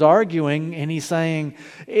 David is arguing, and he's saying,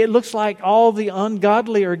 it looks like all the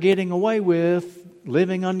ungodly are getting away with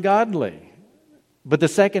living ungodly. But the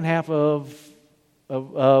second half of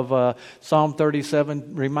Psalm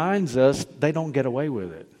 37 reminds us they don't get away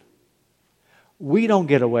with it. We don't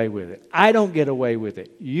get away with it. I don't get away with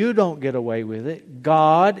it. You don't get away with it.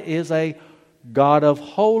 God is a God of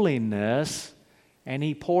holiness, and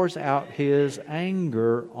He pours out His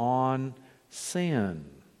anger on sin.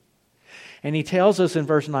 And He tells us in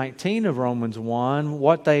verse 19 of Romans 1,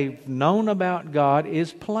 what they've known about God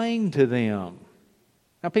is plain to them.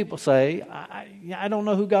 Now people say, I don't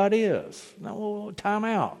know who God is. No, time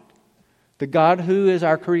out. The God who is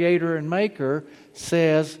our Creator and Maker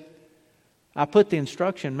says, I put the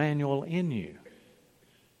instruction manual in you.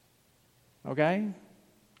 Okay?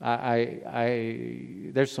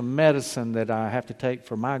 There's some medicine that I have to take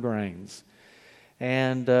for migraines.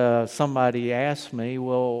 And somebody asked me,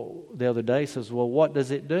 the other day, says, what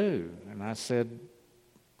does it do? And I said,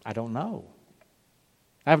 I don't know.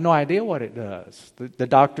 I have no idea what it does. The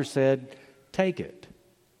doctor said, take it.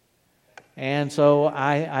 And so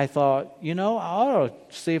I thought, I ought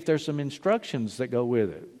to see if there's some instructions that go with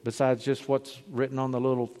it, besides just what's written on the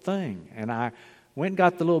little thing. And I went and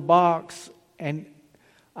got the little box, and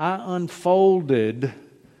I unfolded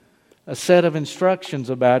a set of instructions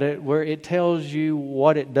about it where it tells you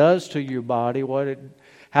what it does to your body,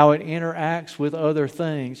 how it interacts with other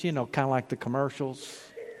things, kind of like the commercials.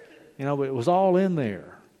 But it was all in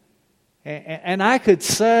there. And I could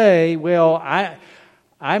say,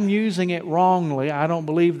 I'm using it wrongly. I don't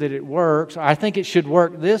believe that it works. I think it should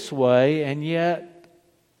work this way, and yet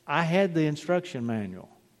I had the instruction manual.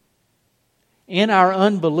 In our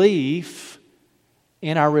unbelief,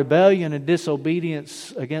 in our rebellion and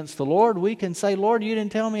disobedience against the Lord, we can say, Lord, you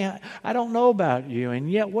didn't tell me. I don't know about you.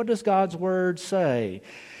 And yet, what does God's Word say?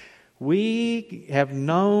 We have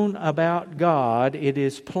known about God. It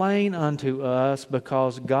is plain unto us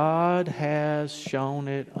because God has shown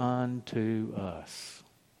it unto us.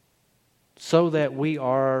 So that we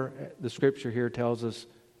are, the Scripture here tells us,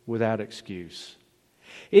 without excuse.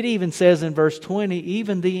 It even says in verse 20,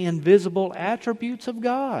 even the invisible attributes of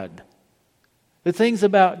God. The things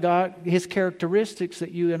about God, His characteristics that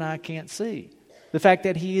you and I can't see. The fact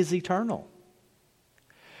that He is eternal.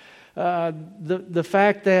 The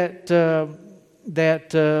fact that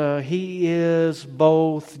that He is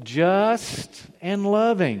both just and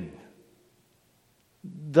loving.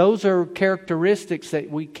 Those are characteristics that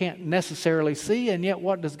we can't necessarily see, and yet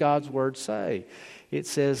what does God's Word say? It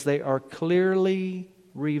says they are clearly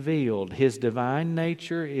revealed. His divine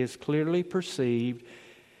nature is clearly perceived,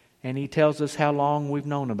 and He tells us how long we've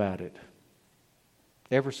known about it.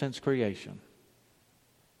 Ever since creation.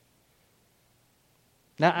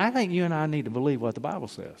 Now, I think you and I need to believe what the Bible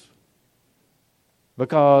says.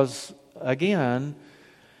 Because, again,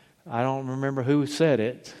 I don't remember who said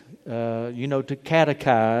it. To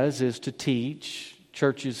catechize is to teach.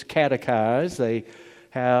 Churches catechize. They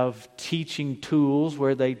have teaching tools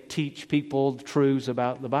where they teach people truths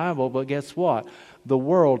about the Bible. But guess what? The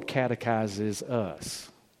world catechizes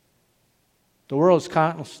us. The world is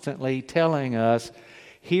constantly telling us,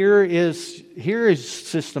 here is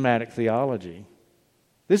systematic theology.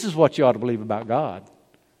 This is what you ought to believe about God.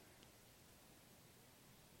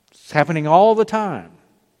 It's happening all the time.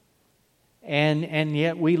 And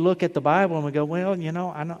yet we look at the Bible and we go, well,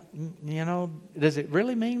 does it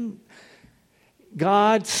really mean?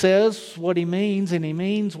 God says what He means, and He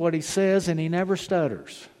means what He says, and He never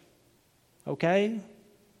stutters. Okay?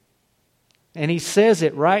 And He says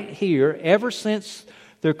it right here. Ever since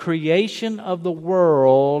the creation of the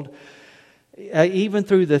world, even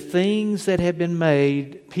through the things that have been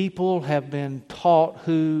made, people have been taught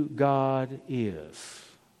who God is.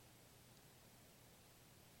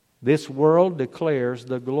 This world declares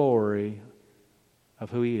the glory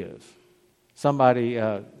of who He is. Somebody,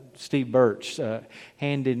 Steve Birch,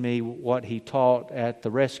 handed me what he taught at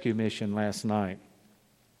the rescue mission last night.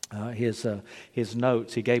 His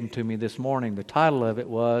notes, he gave them to me this morning. The title of it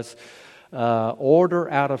was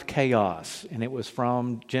Order Out of Chaos, and it was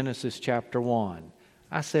from Genesis chapter 1.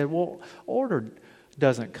 I said, well, order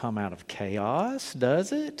doesn't come out of chaos,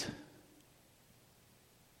 does it?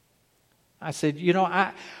 I said,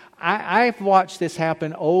 I've watched this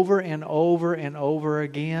happen over and over and over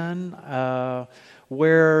again,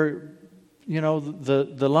 where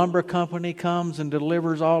the lumber company comes and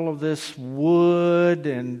delivers all of this wood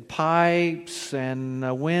and pipes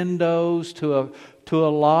and windows to a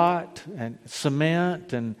lot, and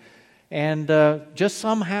cement, and just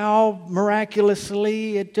somehow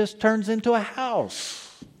miraculously it just turns into a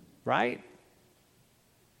house, right?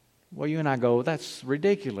 Well, you and I go, that's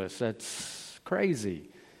ridiculous. That's crazy.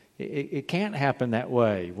 It can't happen that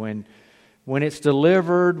way. When it's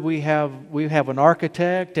delivered, we have an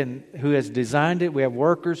architect who has designed it. We have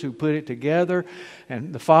workers who put it together.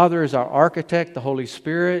 And the Father is our architect. The Holy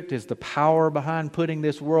Spirit is the power behind putting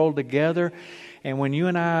this world together. And when you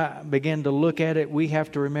and I begin to look at it, we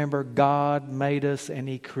have to remember God made us and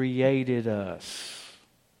He created us.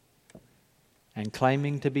 And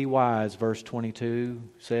claiming to be wise, verse 22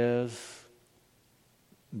 says,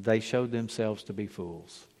 they showed themselves to be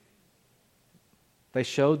fools. They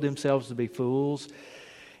showed themselves to be fools.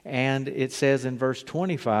 And it says in verse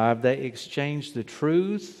 25, they exchanged the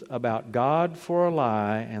truth about God for a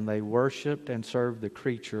lie, and they worshiped and served the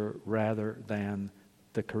creature rather than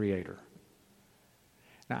the Creator.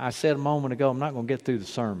 Now, I said a moment ago, I'm not going to get through the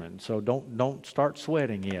sermon, so don't start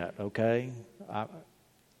sweating yet, okay?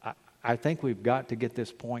 I think we've got to get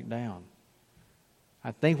this point down.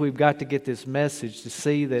 I think we've got to get this message to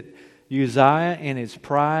see that Uzziah, in his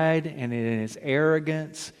pride and in his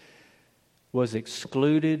arrogance, was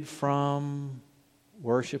excluded from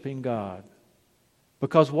worshiping God.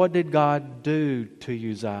 Because what did God do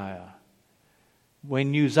to Uzziah?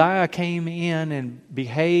 When Uzziah came in and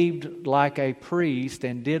behaved like a priest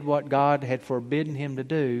and did what God had forbidden him to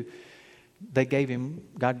do, God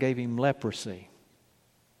gave him leprosy.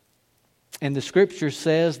 And the Scripture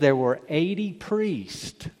says there were 80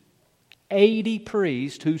 priests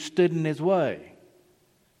who stood in his way.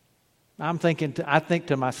 I think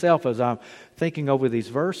to myself as I'm thinking over these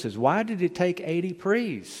verses, why did it take 80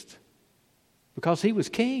 priests? Because he was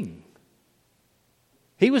king.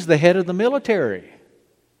 He was the head of the military.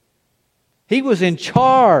 He was in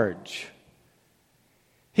charge.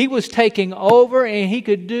 He was taking over, and he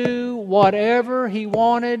could do whatever he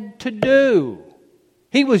wanted to do.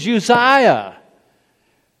 He was Uzziah.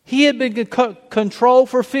 He had been in control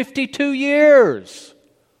for 52 years.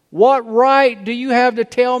 What right do you have to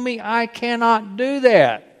tell me I cannot do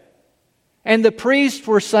that? And the priests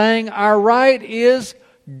were saying, our right is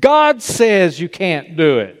God says you can't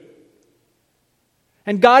do it.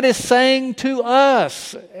 And God is saying to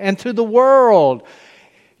us and to the world,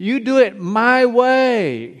 you do it my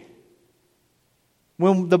way.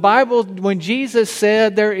 When Jesus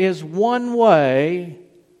said there is one way,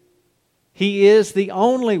 He is the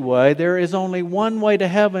only way. There is only one way to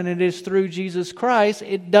heaven. It is through Jesus Christ.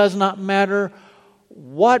 It does not matter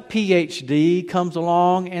what PhD comes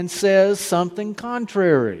along and says something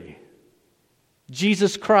contrary.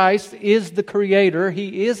 Jesus Christ is the Creator.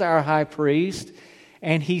 He is our high priest.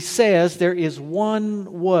 And He says there is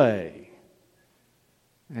one way.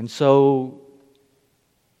 And so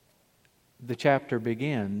the chapter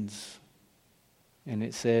begins and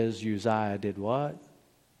it says Uzziah did what?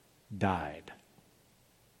 Died.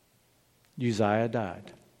 Uzziah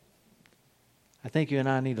died. I think you and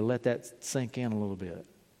I need to let that sink in a little bit.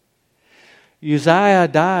 Uzziah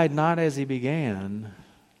died not as he began.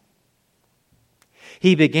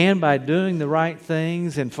 He began by doing the right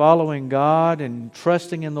things and following God and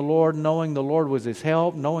trusting in the Lord, knowing the Lord was his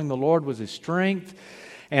help, knowing the Lord was his strength,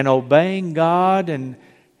 and obeying God. And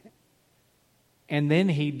then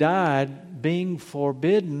he died being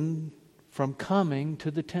forbidden from coming to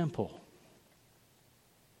the temple.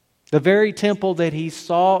 The very temple that he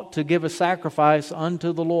sought to give a sacrifice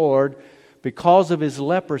unto the Lord, because of his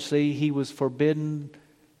leprosy, he was forbidden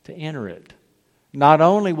to enter it. Not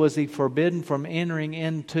only was he forbidden from entering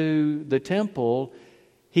into the temple,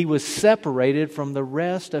 he was separated from the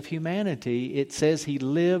rest of humanity. It says he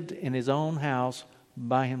lived in his own house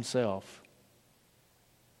by himself.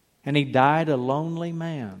 And he died a lonely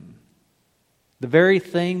man. The very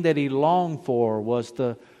thing that he longed for was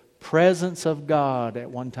the presence of God at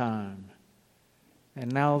one time.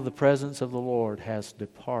 And now the presence of the Lord has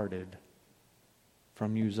departed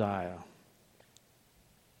from Uzziah.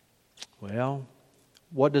 Well,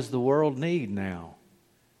 what does the world need now?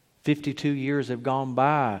 52 years have gone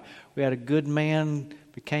by. We had a good man,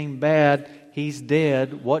 became bad, he's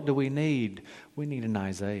dead. What do we need? We need an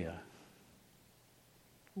Isaiah.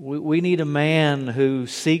 We need a man who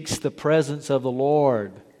seeks the presence of the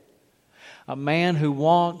Lord. A man who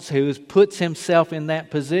puts himself in that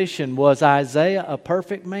position. Was Isaiah a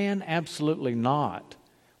perfect man? Absolutely not.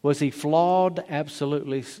 Was he flawed?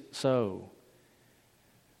 Absolutely so.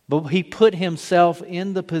 But he put himself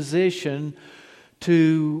in the position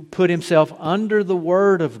to put himself under the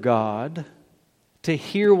Word of God, to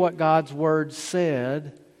hear what God's Word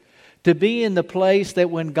said, to be in the place that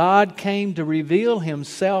when God came to reveal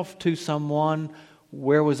Himself to someone,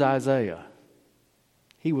 where was Isaiah?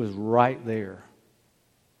 He was right there.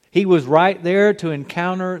 He was right there to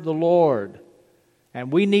encounter the Lord.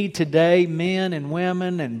 And we need today men and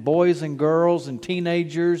women and boys and girls and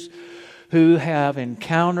teenagers who have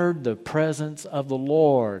encountered the presence of the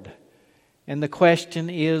Lord. And the question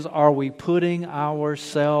is, are we putting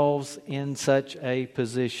ourselves in such a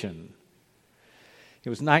position? It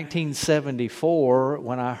was 1974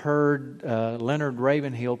 when I heard Leonard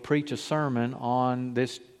Ravenhill preach a sermon on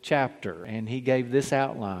this chapter, and he gave this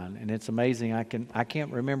outline, and it's amazing. I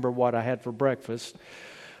can't remember what I had for breakfast,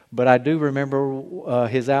 but I do remember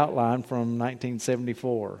his outline from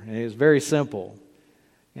 1974, and it was very simple.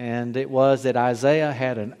 And it was that Isaiah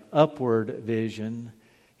had an upward vision,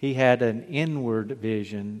 he had an inward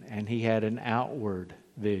vision, and he had an outward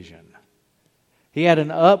vision. He had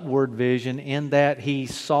an upward vision in that he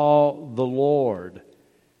saw the Lord.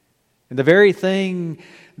 And the very thing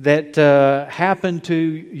that happened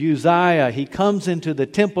to Uzziah, he comes into the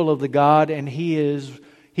temple of the God and he's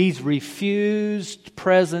refused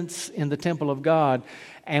presence in the temple of God.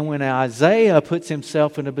 And when Isaiah puts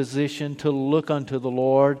himself in a position to look unto the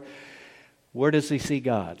Lord, where does he see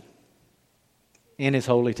God? In His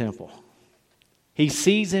holy temple. He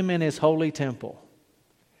sees Him in His holy temple.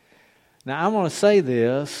 Now, I want to say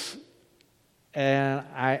this, and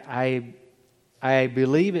I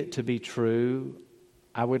believe it to be true.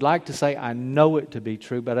 I would like to say I know it to be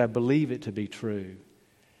true, but I believe it to be true.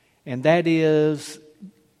 And that is,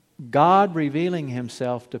 God revealing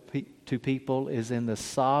Himself to people is in the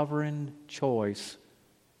sovereign choice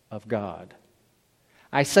of God.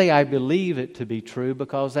 I say I believe it to be true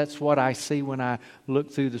because that's what I see when I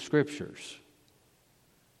look through the Scriptures.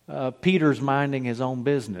 Peter's minding his own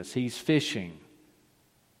business. He's fishing.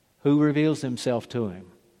 Who reveals Himself to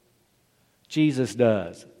him? Jesus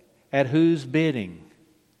does. At whose bidding?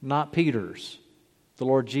 Not Peter's. The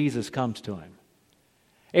Lord Jesus comes to him.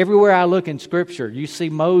 Everywhere I look in Scripture, you see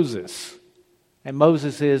Moses. And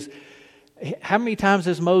Moses is... How many times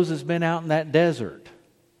has Moses been out in that desert?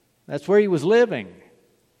 That's where he was living.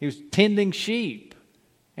 He was tending sheep.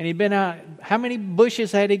 And he'd been out... How many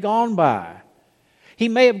bushes had he gone by? He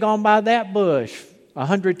may have gone by that bush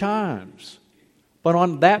 100 times. But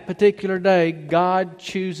on that particular day, God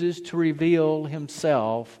chooses to reveal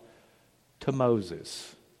Himself to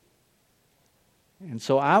Moses. And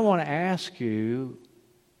so I want to ask you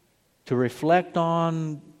to reflect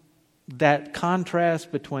on that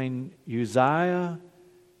contrast between Uzziah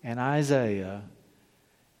and Isaiah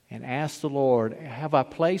and ask the Lord, have I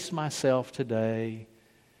placed myself today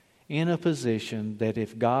in a position that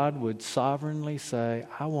if God would sovereignly say,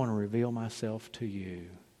 I want to reveal myself to you,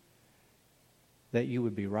 that you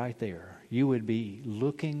would be right there. You would be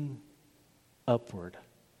looking upward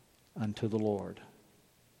unto the Lord.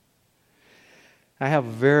 I have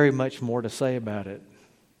very much more to say about it,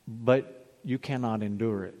 but you cannot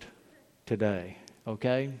endure it today,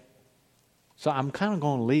 okay? So I'm kind of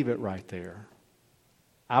going to leave it right there.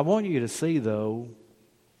 I want you to see, though,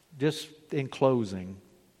 just in closing,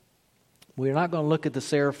 we're not going to look at the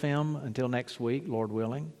seraphim until next week, Lord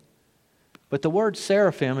willing. But the word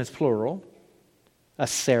seraphim is plural. A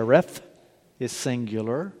seraph is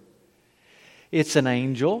singular. It's an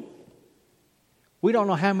angel. We don't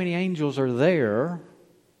know how many angels are there.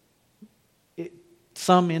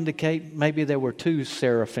 Some indicate maybe there were 2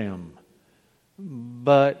 seraphim.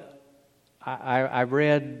 But I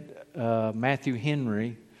read Matthew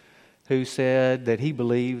Henry, who said that he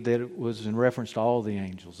believed that it was in reference to all the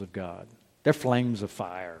angels of God. They're flames of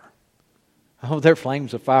fire. Oh, they're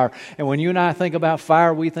flames of fire. And when you and I think about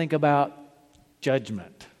fire, we think about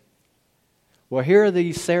judgment. Well, here are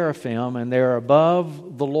these seraphim, and they're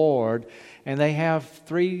above the Lord, and they have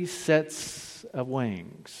 3 sets of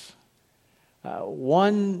wings.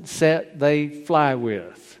 One set they fly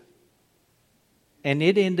with, and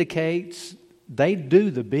it indicates they do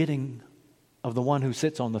the bidding of the one who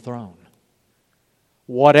sits on the throne.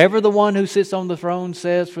 Whatever the one who sits on the throne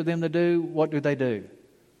says for them to do, what do?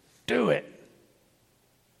 Do it.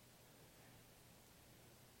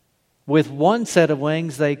 With one set of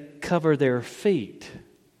wings, they cover their feet.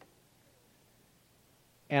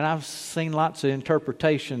 And I've seen lots of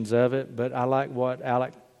interpretations of it, but I like what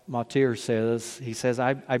Alec Motyer says. He says,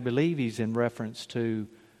 I believe he's in reference to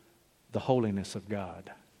the holiness of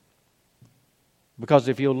God. Because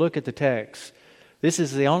if you'll look at the text, this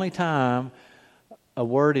is the only time a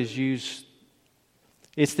word is used,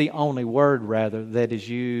 it's the only word, rather, that is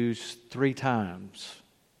used 3 times.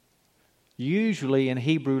 Usually in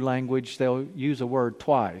Hebrew language, they'll use a word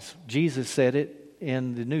twice. Jesus said it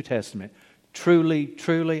in the New Testament. Truly,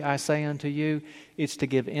 truly, I say unto you, it's to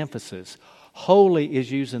give emphasis. Holy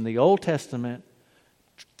is used in the Old Testament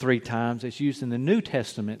 3 times. It's used in the New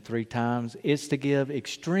Testament 3 times. It's to give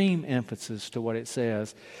extreme emphasis to what it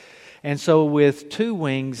says. And so with 2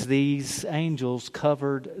 wings, these angels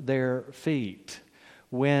covered their feet.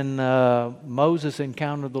 When Moses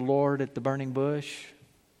encountered the Lord at the burning bush,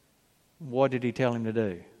 what did he tell him to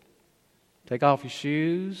do? Take off your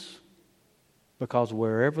shoes, because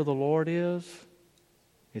wherever the Lord is,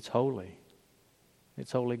 it's holy.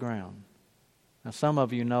 It's holy ground. Now, some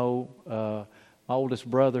of you know my oldest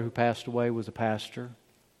brother who passed away was a pastor.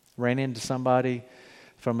 Ran into somebody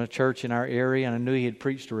from a church in our area, and I knew he had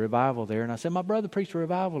preached a revival there. And I said, my brother preached a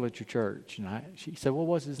revival at your church. And she said, what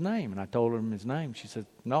was his name? And I told her his name. She said,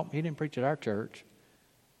 no, he didn't preach at our church.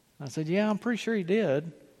 I said, yeah, I'm pretty sure he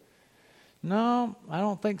did. No, I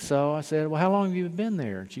don't think so. I said, well, how long have you been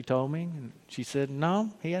there? And she told me. And she said,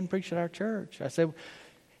 no, he hadn't preached at our church. I said,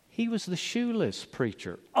 he was the shoeless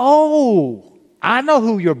preacher. Oh, I know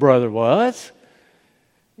who your brother was.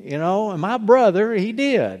 You know, and my brother, he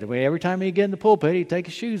did. Every time he'd get in the pulpit, he'd take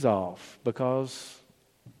his shoes off because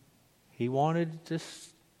he wanted just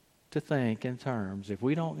to think in terms, if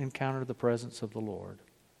we don't encounter the presence of the Lord,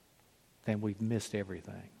 then we've missed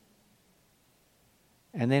everything.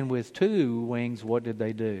 And then with 2 wings, what did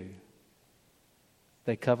they do?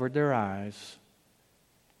 They covered their eyes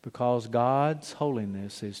because God's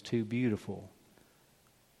holiness is too beautiful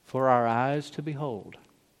for our eyes to behold.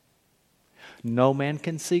 No man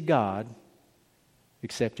can see God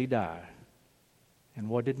except he die. And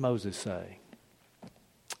what did Moses say?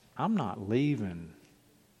 I'm not leaving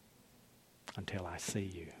until I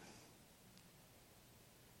see you.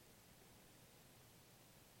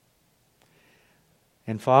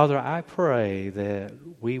 And Father, I pray that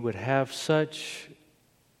we would have such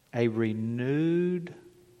a renewed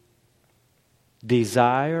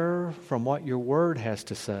desire from what your word has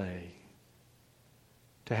to say,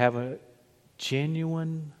 to have a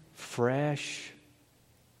genuine, fresh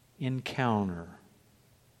encounter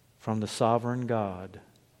from the sovereign God,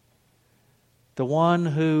 the one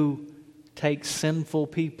who takes sinful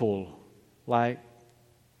people like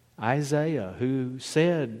Isaiah, who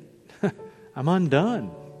said, I'm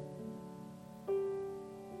undone.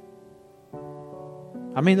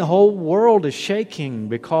 I mean, the whole world is shaking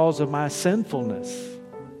because of my sinfulness.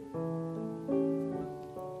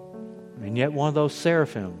 And yet one of those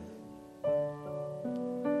seraphim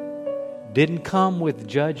didn't come with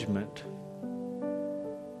judgment,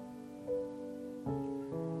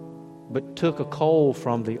 but took a coal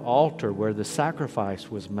from the altar where the sacrifice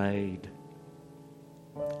was made,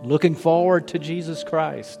 looking forward to Jesus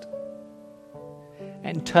Christ,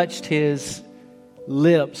 and touched His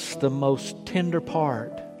lips, the most tender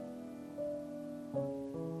part,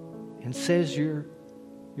 and says, your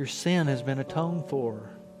sin has been atoned for.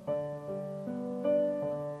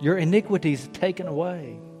 Your iniquities taken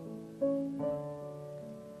away.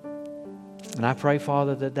 And I pray,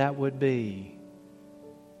 Father, that that would be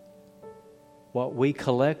what we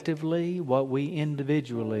collectively, what we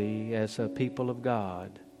individually as a people of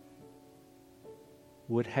God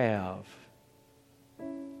would have.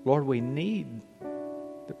 Lord, we need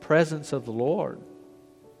the presence of the Lord.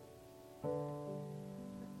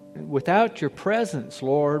 And without your presence,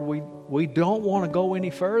 Lord, we don't want to go any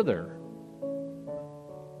further.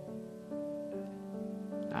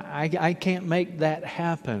 I can't make that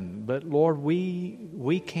happen, but Lord,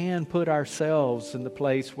 we can put ourselves in the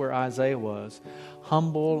place where Isaiah was,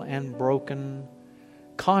 humble and broken,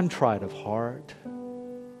 contrite of heart,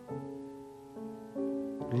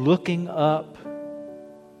 looking up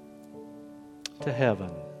to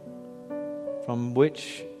heaven, from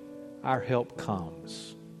which our help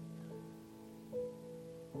comes.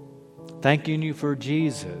 Thanking you for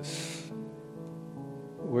Jesus,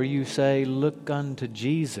 where you say, look unto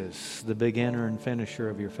Jesus, the beginner and finisher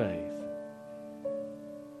of your faith.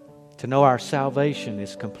 To know our salvation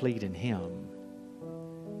is complete in Him.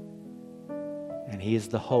 And He is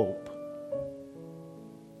the hope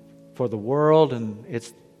for the world, and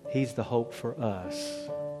He's the hope for us.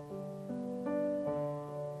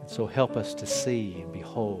 And so help us to see and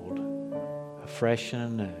behold afresh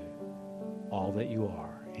and anew all that you are.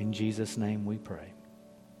 In Jesus' name we pray.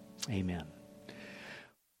 Amen.